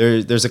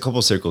 There's a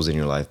couple circles in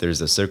your life. There's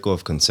a circle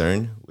of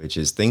concern, which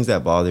is things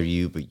that bother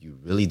you, but you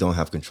really don't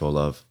have control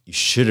of. You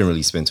shouldn't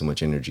really spend too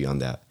much energy on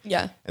that.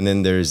 Yeah. And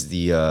then there's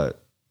the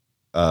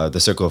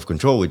circle of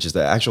control, which is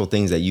the actual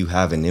things that you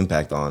have an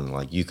impact on,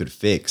 like you could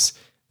fix.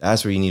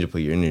 That's where you need to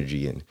put your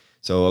energy in.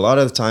 So a lot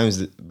of the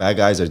times, bad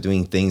guys are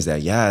doing things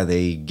that,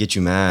 they get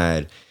you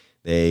mad.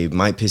 They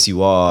might piss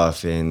you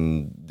off,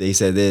 and they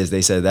said this,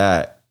 they said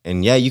that.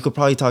 And you could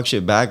probably talk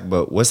shit back,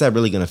 but what's that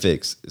really going to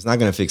fix? It's not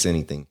going to fix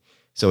anything.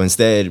 So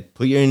instead,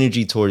 put your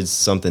energy towards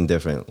something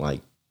different,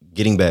 like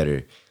getting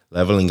better,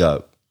 leveling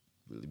up.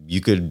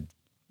 You could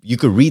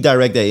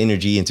redirect that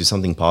energy into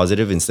something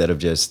positive instead of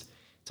just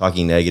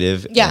talking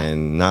negative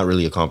and not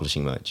really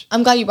accomplishing much.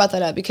 I'm glad you brought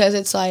that up because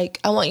it's like,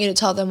 I want you to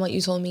tell them what you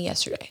told me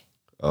yesterday.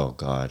 Oh,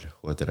 God.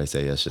 What did I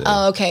say yesterday?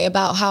 Oh, okay.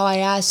 About how I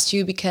asked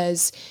you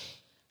because,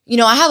 you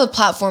know, I have a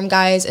platform,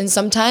 guys, and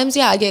sometimes,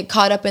 I get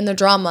caught up in the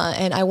drama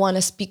and I want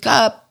to speak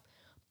up,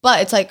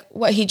 but it's like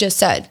what he just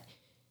said.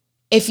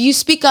 If you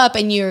speak up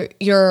and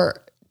you're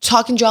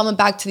talking drama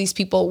back to these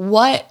people,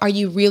 what are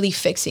you really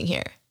fixing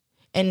here?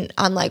 And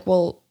I'm like,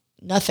 well,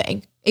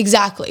 nothing.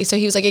 Exactly. So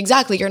he was like,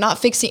 exactly. You're not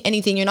fixing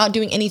anything. You're not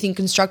doing anything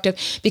constructive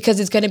because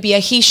it's going to be a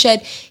he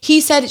said,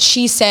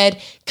 she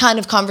said kind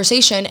of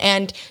conversation.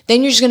 And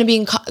then you're just going to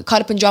be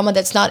caught up in drama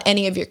that's not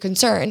any of your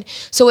concern.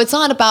 So it's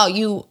not about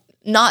you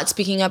not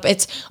speaking up.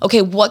 It's,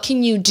 okay, what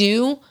can you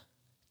do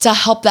to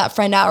help that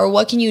friend out, or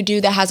what can you do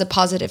that has a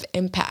positive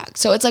impact?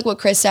 So it's like what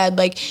Chris said,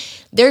 like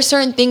there's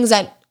certain things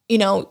that, you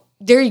know,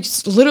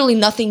 there's literally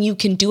nothing you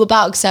can do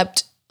about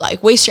except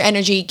like waste your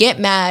energy, get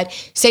mad,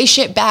 say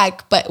shit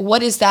back. But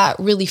what is that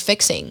really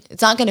fixing?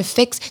 It's not going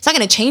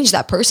to change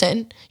that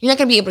person. You're not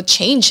going to be able to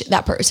change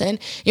that person.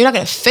 You're not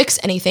going to fix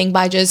anything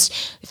by just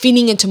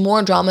feeding into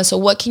more drama. So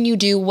what can you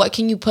do? What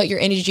can you put your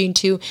energy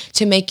into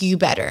to make you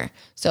better?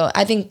 So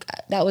I think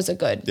that was a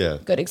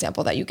good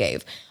example that you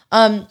gave.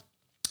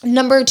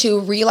 Number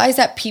 2, realize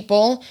that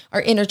people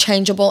are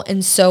interchangeable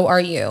and so are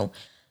you.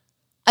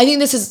 I think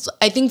this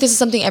is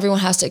something everyone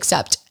has to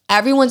accept.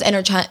 Everyone's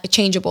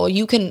interchangeable.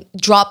 You can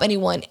drop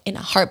anyone in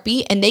a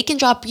heartbeat and they can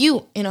drop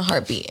you in a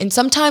heartbeat. And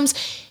sometimes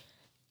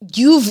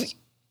you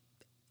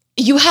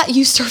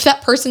serve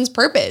that person's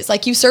purpose.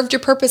 Like you served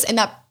your purpose in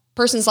that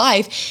person's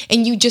life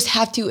and you just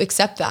have to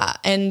accept that.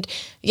 And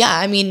yeah,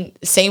 I mean,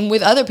 same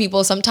with other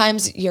people.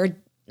 Sometimes it's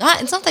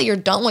not that you're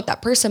done with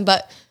that person,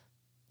 but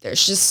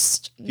there's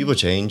just people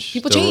change.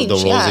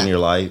 The roles in your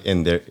life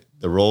and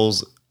the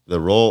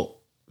role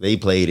they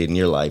played in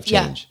your life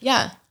change.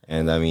 Yeah.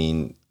 And I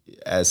mean,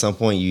 at some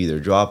point you either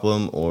drop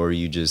them or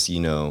you just,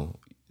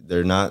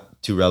 they're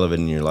not too relevant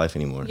in your life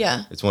anymore.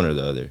 Yeah. It's one or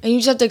the other. And you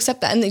just have to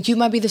accept that. And you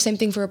might be the same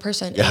thing for a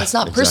person. Yeah, and it's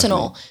not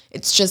personal.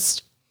 It's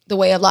just the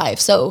way of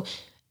life. So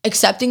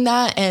accepting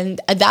that,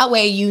 and that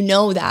way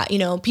that,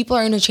 people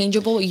are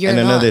interchangeable. You're not.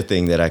 And another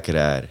thing that I could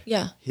add.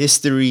 Yeah.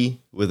 History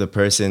with a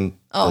person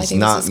does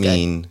not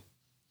mean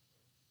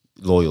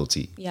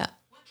loyalty. Yeah.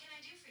 What can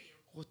I do for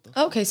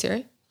you? Okay,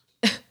 Siri.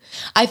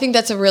 I think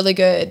that's a really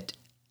good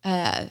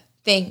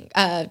thing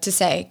to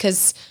say,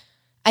 because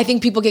I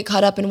think people get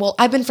caught up in, well,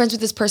 I've been friends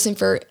with this person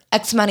for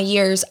X amount of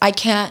years. I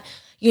can't,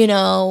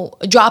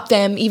 drop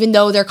them even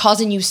though they're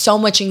causing you so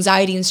much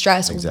anxiety and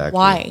stress.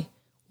 Exactly.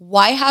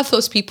 Why have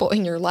those people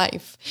in your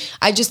life?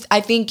 I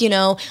think,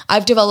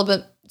 I've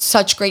developed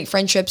such great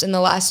friendships in the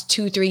last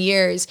 2-3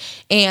 years.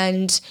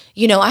 And,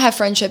 I have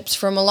friendships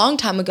from a long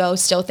time ago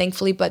still,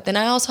 thankfully. But then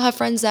I also have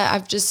friends that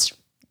I've just,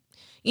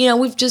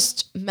 we've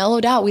just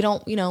mellowed out. We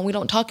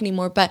don't talk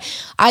anymore. But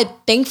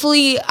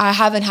thankfully, I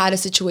haven't had a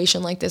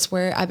situation like this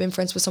where I've been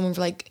friends with someone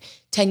for like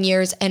 10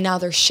 years and now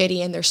they're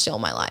shitty and they're still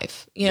in my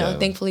life.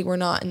 Thankfully we're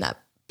not in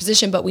that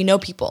position, but we know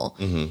people.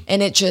 Mm-hmm.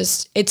 And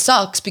it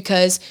sucks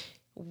because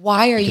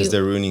because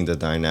they're ruining the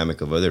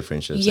dynamic of other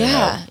friendships.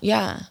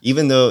 Yeah.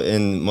 Even though,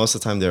 and most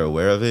of the time they're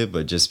aware of it,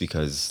 but just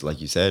because,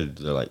 like you said,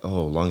 they're like,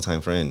 oh,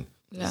 longtime friend.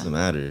 Doesn't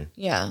matter.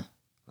 Yeah.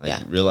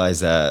 Realize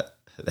that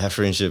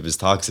friendship is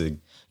toxic.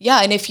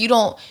 Yeah, and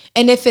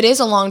if it is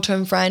a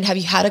long-term friend, have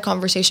you had a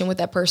conversation with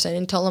that person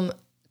and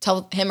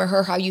tell him or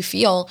her how you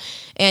feel?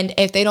 And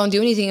if they don't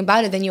do anything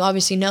about it, then you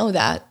obviously know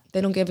that they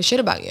don't give a shit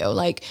about you.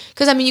 Like,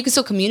 because I mean, you can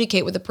still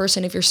communicate with the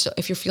person if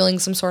you're feeling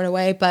some sort of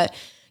way, but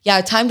yeah,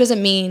 time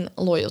doesn't mean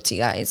loyalty,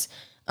 guys.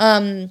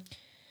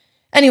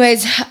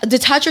 Anyways,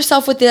 detach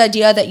yourself with the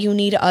idea that you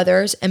need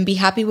others and be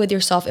happy with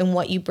yourself and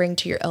what you bring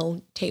to your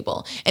own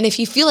table. And if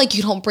you feel like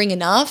you don't bring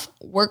enough,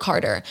 work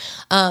harder.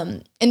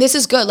 And this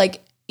is good.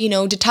 Like,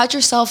 detach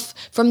yourself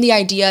from the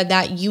idea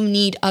that you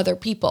need other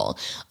people.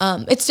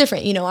 It's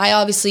different. I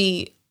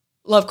obviously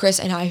love Chris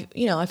and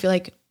I feel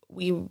like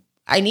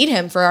I need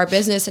him for our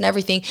business and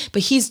everything,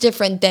 but he's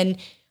different than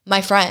my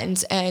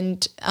friends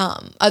and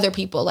other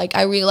people. Like,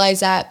 I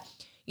realize that,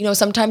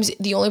 sometimes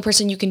the only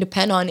person you can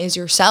depend on is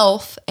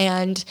yourself.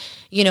 And,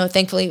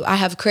 thankfully I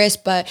have Chris,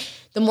 but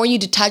the more you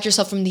detach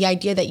yourself from the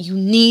idea that you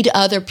need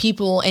other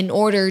people in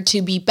order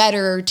to be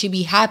better, to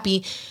be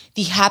happy,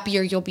 the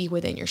happier you'll be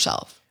within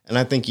yourself. And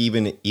I think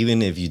even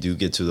if you do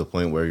get to the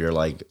point where you're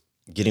like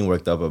getting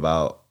worked up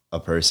about a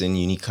person,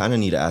 you kind of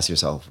need to ask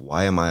yourself,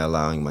 why am I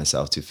allowing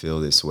myself to feel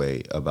this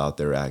way about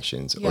their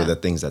actions or the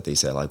things that they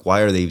said? Like,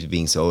 why are they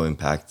being so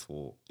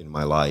impactful in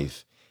my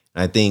life?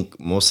 And I think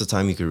most of the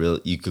time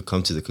you could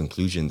come to the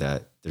conclusion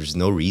that there's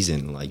no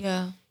reason. Like,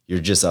 you're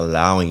just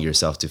allowing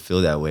yourself to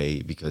feel that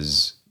way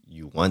because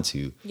you want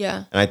to.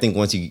 Yeah. And I think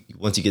once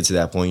you get to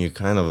that point, you're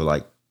kind of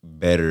like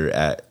better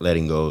at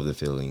letting go of the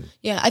feeling.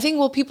 Yeah, I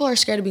think people are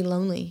scared to be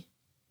lonely.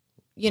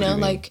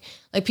 Like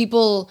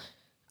people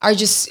are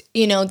just,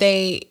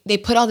 they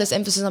put all this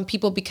emphasis on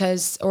people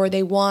because, or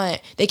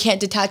they can't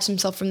detach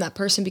themselves from that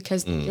person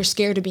because they're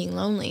scared of being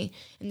lonely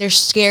and they're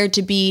scared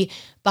to be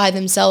by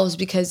themselves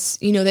because,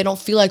 they don't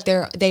feel like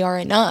they are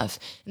enough.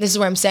 And this is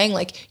where I'm saying,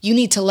 like, you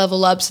need to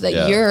level up so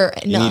that you're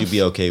enough. You need to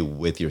be okay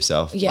with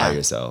yourself, by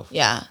yourself.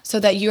 Yeah. So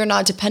that you're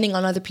not depending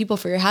on other people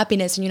for your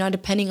happiness and you're not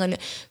depending on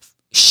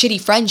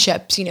shitty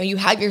friendships. You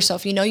have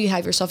yourself, you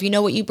have yourself,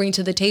 what you bring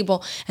to the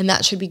table, and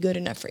that should be good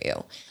enough for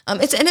you.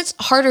 It's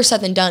harder said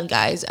than done,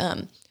 guys.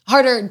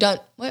 Harder done.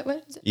 What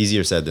is it?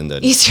 Easier said than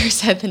done. Easier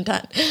said than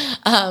done.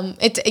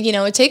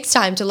 It takes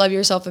time to love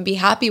yourself and be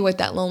happy with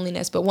that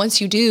loneliness. But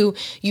once you do,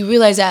 you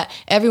realize that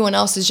everyone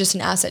else is just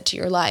an asset to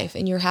your life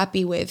and you're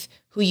happy with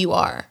who you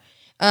are.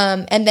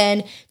 And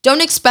then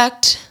don't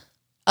expect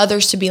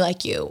others to be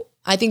like you.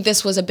 I think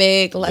this was a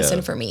big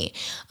lesson for me.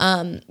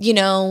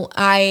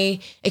 I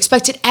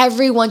expected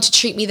everyone to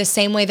treat me the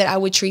same way that I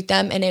would treat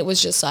them. And it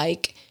was just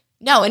like,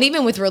 No, and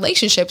even with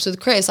relationships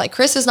with Chris, like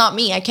Chris is not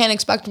me. I can't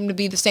expect him to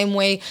be the same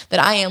way that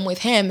I am with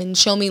him and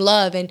show me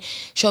love and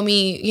show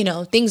me, you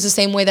know, things the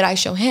same way that I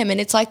show him. And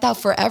it's like that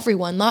for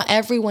everyone. Not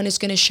everyone is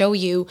going to show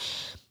you.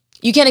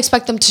 You can't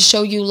expect them to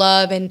show you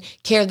love and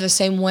care the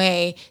same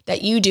way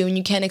that you do. And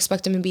you can't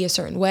expect them to be a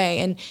certain way.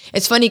 And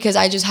it's funny because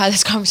I just had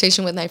this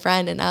conversation with my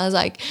friend and I was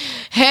like,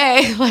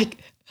 hey, like,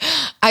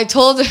 I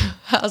called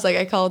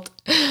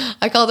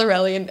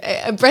Aurelie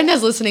and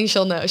Brenda's listening.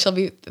 She'll know. She'll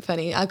be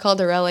funny. I called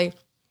Aurelie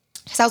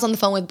because I was on the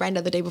phone with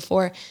Brenda the day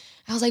before.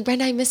 I was like,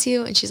 Brenda, I miss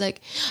you. And she's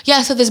like,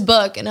 yeah, so this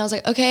book. And I was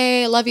like,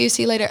 okay, I love you.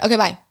 See you later. Okay,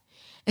 bye.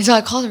 And so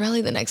I called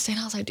Aurelie the next day and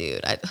I was like,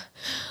 dude,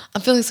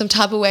 I'm feeling some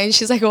type of way. And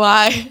she's like,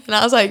 why? And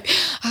I was like,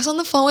 I was on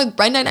the phone with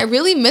Brenda and I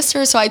really missed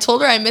her. So I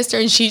told her I missed her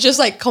and she just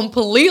like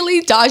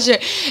completely dodged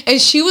it.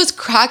 And she was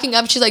cracking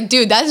up. She's like,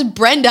 dude, that's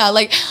Brenda.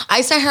 Like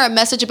I sent her a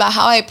message about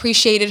how I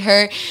appreciated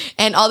her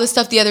and all this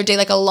stuff the other day,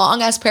 like a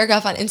long ass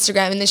paragraph on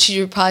Instagram. And then she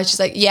replied, she's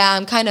like, yeah,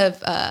 I'm kind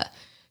of,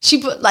 she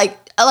put like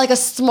a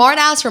smart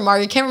ass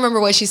remark. I can't remember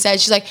what she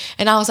said. She's like,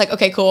 and I was like,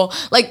 okay, cool.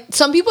 Like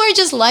some people are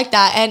just like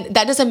that. And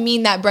that doesn't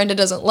mean that Brenda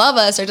doesn't love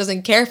us or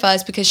doesn't care for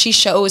us because she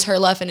shows her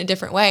love in a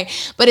different way.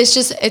 But it's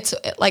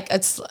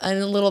a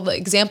little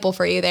example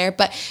for you there.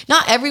 But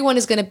not everyone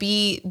is going to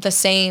be the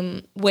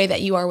same way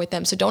that you are with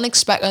them. So don't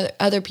expect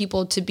other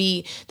people to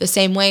be the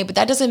same way. But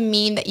that doesn't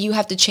mean that you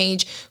have to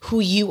change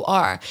who you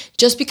are.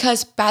 Just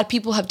because bad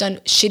people have done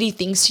shitty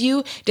things to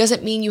you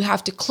doesn't mean you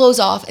have to close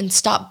off and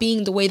stop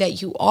being the way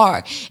that you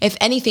are. If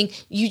anything,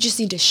 you just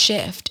need to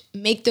shift,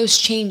 make those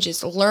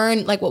changes,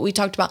 learn, like what we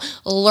talked about,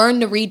 learn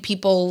to read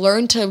people,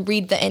 learn to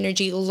read the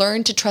energy,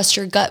 learn to trust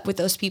your gut with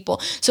those people.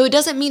 So it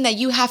doesn't mean that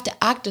you have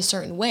to act a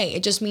certain way.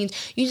 It just means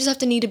you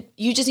just need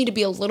to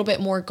be a little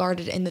bit more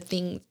guarded in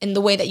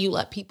the way that you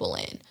let people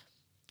in.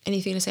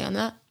 Anything to say on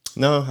that?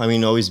 No, I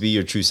mean, always be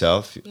your true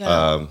self.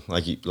 Yeah.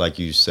 Like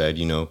you said,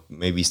 you know,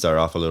 maybe start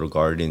off a little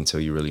guarded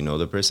until you really know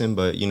the person,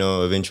 but you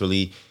know,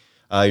 eventually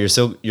your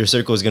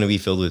circle is going to be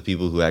filled with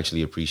people who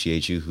actually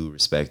appreciate you, who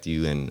respect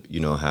you, and you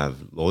know have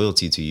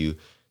loyalty to you.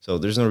 So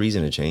there's no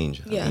reason to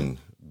change. Yeah. I mean,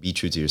 be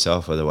true to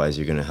yourself. Otherwise,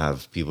 you're going to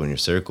have people in your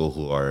circle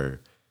who are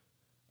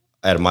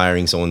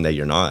admiring someone that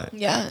you're not.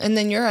 Yeah, and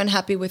then you're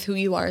unhappy with who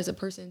you are as a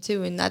person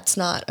too, and that's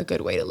not a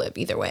good way to live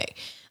either way.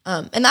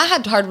 And I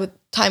had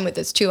time with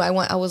this too. I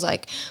was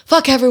like,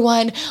 fuck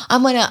everyone.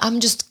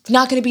 I'm just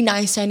not going to be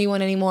nice to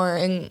anyone anymore.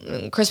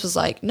 And Chris was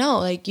like, no,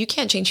 like you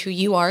can't change who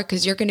you are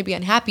because you're going to be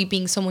unhappy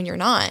being someone you're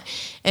not.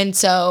 And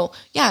so,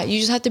 yeah, you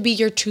just have to be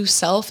your true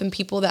self, and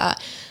people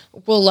that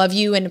will love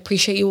you and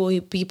appreciate you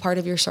will be part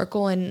of your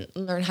circle, and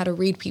learn how to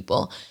read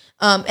people.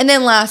 And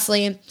then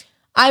lastly,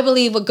 I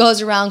believe what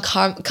goes around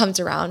comes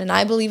around, and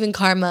I believe in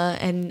karma.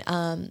 And,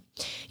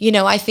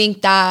 I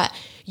think that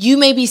you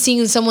may be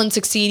seeing someone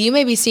succeed. You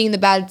may be seeing the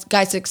bad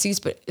guy succeed,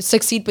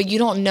 but you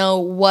don't know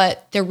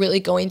what they're really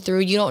going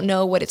through. You don't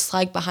know what it's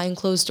like behind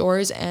closed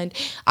doors. And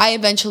I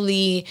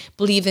eventually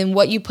believe in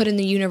what you put in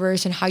the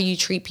universe and how you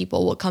treat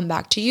people will come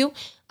back to you.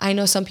 I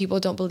know some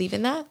people don't believe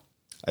in that.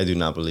 I do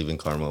not believe in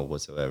karma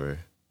whatsoever.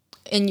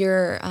 In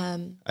your,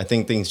 I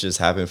think things just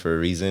happen for a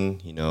reason.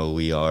 You know,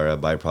 we are a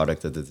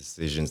byproduct of the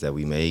decisions that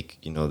we make.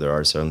 You know, there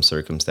are some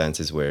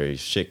circumstances where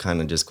shit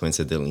kind of just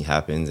coincidentally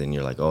happens and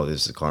you're like, oh,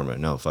 this is karma.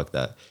 No, fuck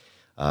that.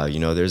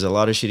 There's a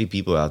lot of shitty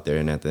people out there.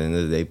 And at the end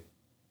of the day,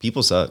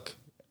 people suck.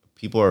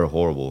 People are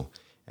horrible.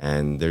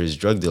 And there's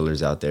drug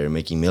dealers out there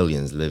making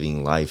millions,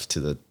 living life to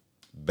the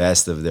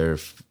best of their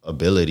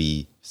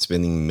ability,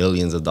 spending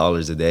millions of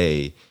dollars a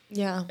day.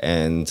 Yeah.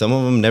 And some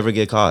of them never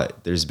get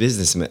caught. There's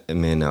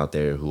businessmen out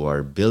there who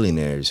are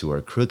billionaires, who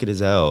are crooked as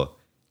hell,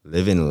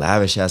 living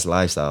lavish ass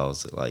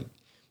lifestyles.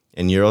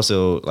 And you're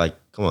also like,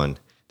 come on,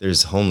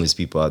 there's homeless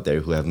people out there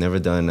who have never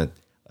done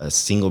a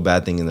single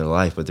bad thing in their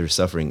life, but they're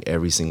suffering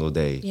every single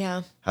day.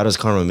 Yeah. How does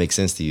karma make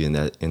sense to you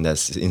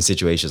in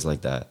situations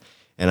like that?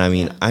 And I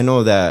mean, yeah. I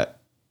know that,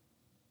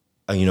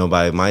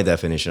 by my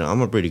definition, I'm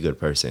a pretty good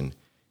person.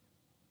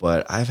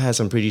 But I've had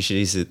some pretty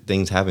shitty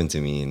things happen to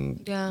me.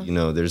 And,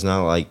 there's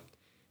not like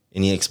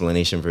any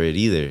explanation for it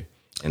either.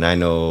 And I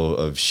know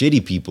of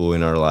shitty people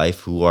in our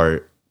life who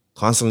are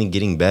constantly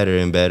getting better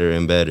and better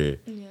and better.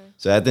 Yeah.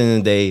 So at the end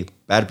of the day,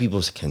 bad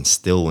people can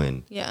still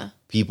win. Yeah.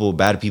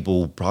 Bad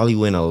people probably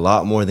win a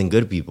lot more than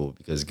good people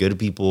because good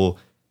people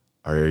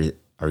are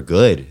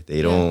good.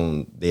 They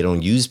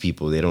don't use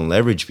people. They don't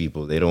leverage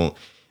people. They don't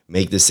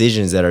make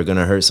decisions that are going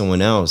to hurt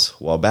someone else,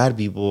 while bad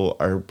people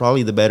are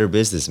probably the better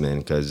businessmen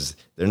because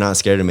they're not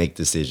scared to make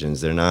decisions.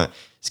 They're not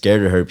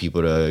scared to hurt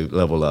people to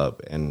level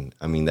up. And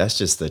I mean, that's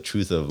just the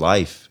truth of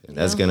life. And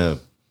that's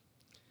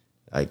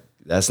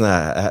that's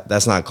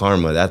not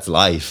karma. That's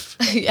life.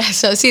 Yeah.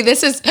 So see,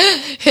 this is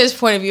his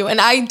point of view. And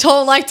I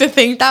don't like to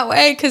think that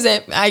way because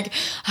I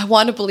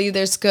want to believe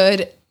there's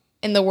good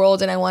in the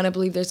world and I want to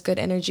believe there's good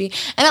energy.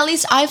 And at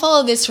least I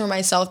follow this for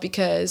myself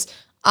because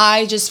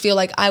I just feel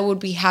like I would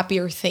be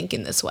happier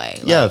thinking this way.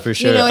 Yeah, for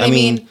sure. You know what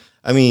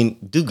I mean?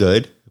 Do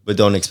good, but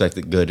don't expect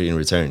it good in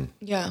return.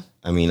 Yeah.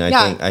 I mean,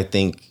 I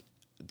think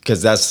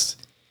because that's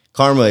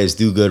karma is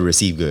do good,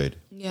 receive good.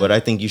 But I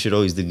think you should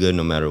always do good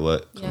no matter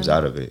what comes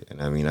out of it.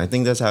 And I mean, I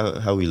think that's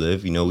how we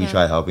live. You know, we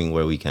try helping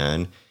where we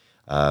can.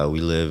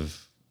 We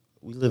live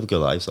good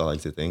lives, I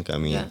like to think. I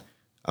mean,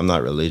 I'm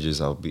not religious.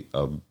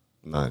 I'm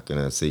not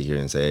going to sit here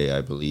and say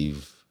I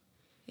believe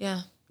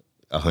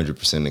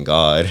 100% in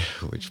God,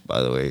 which,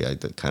 by the way, I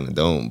kind of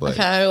don't. But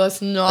okay,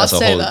 let's not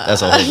say that.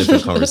 That's a whole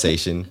different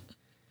conversation.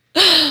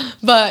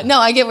 But no,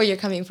 I get where you're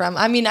coming from.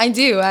 I mean, I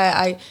do.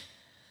 I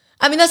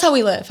mean, that's how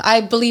we live.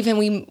 I believe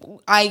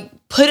I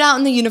put out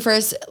in the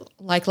universe,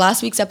 like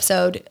last week's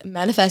episode,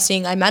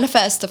 manifesting. I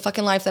manifest the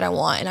fucking life that I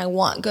want, and I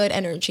want good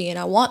energy, and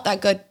I want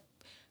that good,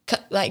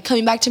 like,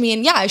 coming back to me.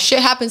 And yeah, shit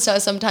happens to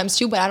us sometimes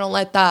too, but I don't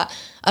let that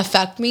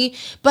affect me.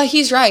 But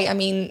he's right. I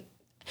mean,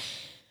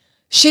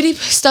 shitty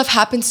stuff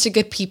happens to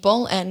good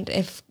people. And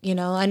if, you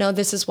know, I know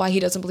this is why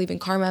he doesn't believe in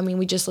karma. I mean,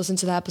 we just listened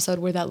to the episode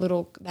where that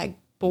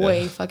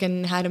boy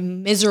fucking had a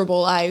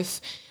miserable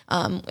life.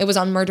 It was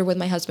on Murder with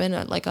My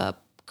Husband, like a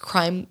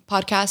crime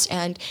podcast,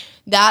 and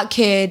that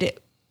kid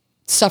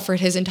suffered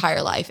his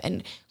entire life.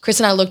 And Chris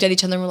and I looked at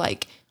each other and were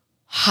like,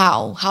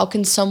 how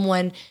can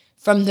someone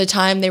from the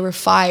time they were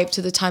 5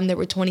 to the time they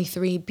were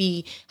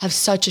 23 have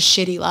such a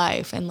shitty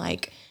life? And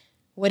like,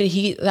 what did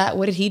he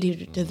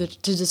do to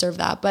deserve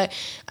that? But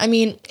I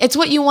mean, it's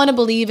what you want to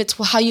believe. It's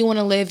how you want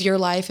to live your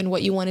life and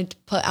what you want to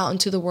put out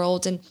into the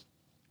world. And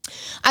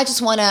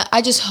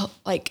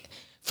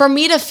for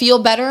me to feel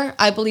better,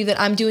 I believe that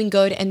I'm doing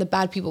good and the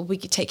bad people will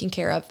get taken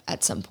care of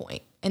at some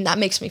point. And that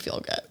makes me feel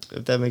good.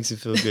 If that makes you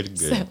feel good, good.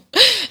 So,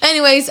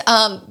 anyways,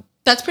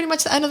 that's pretty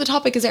much the end of the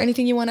topic. Is there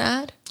anything you want to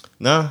add?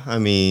 No, I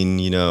mean,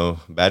 you know,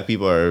 bad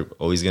people are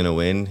always going to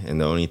win.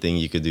 And the only thing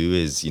you could do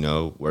is, you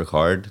know, work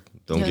hard,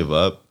 don't give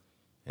up,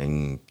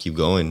 and keep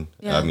going.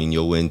 Yeah. I mean,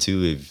 you'll win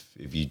too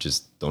if you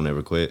just don't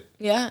ever quit.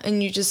 Yeah,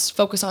 and you just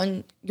focus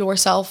on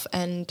yourself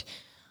and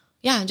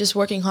just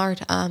working hard.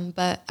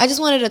 But I just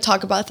wanted to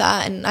talk about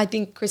that. And I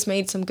think Chris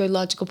made some good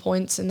logical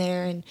points in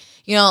there. And,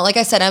 you know, like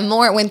I said,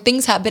 when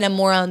things happen, I'm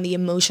more on the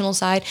emotional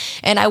side.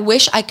 And I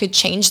wish I could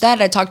change that.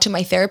 I talked to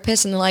my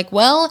therapist and they're like,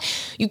 well,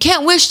 you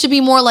can't wish to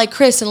be more like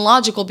Chris and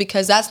logical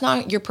because that's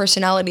not your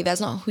personality.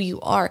 That's not who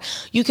you are.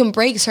 You can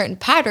break certain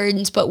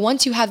patterns, but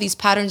once you have these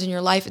patterns in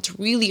your life, it's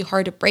really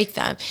hard to break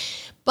them.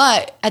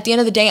 But at the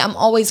end of the day, I'm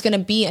always going to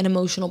be an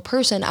emotional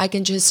person. I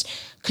can just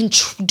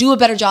do a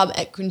better job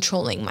at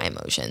controlling my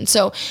emotions.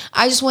 So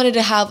I just wanted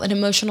to have an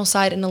emotional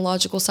side and a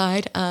logical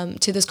side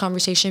to this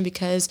conversation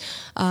because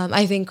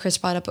I think Chris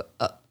brought up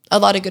a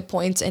lot of good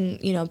points.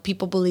 And, you know,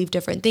 people believe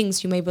different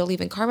things. You may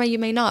believe in karma, you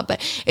may not. But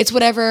it's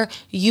whatever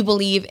you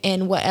believe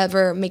in,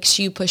 whatever makes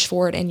you push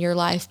forward in your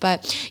life.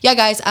 But yeah,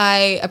 guys,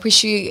 I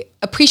appreciate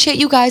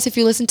you guys if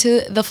you listen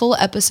to the full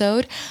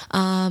episode.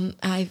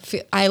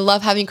 I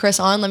love having Chris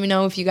on. Let me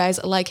know if you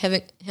guys like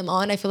having him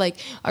on. I feel like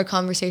our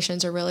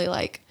conversations are really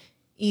like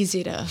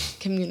easy to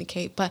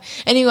communicate. But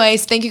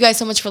anyways, thank you guys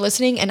so much for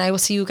listening, and I will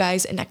see you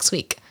guys next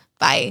week.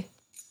 Bye.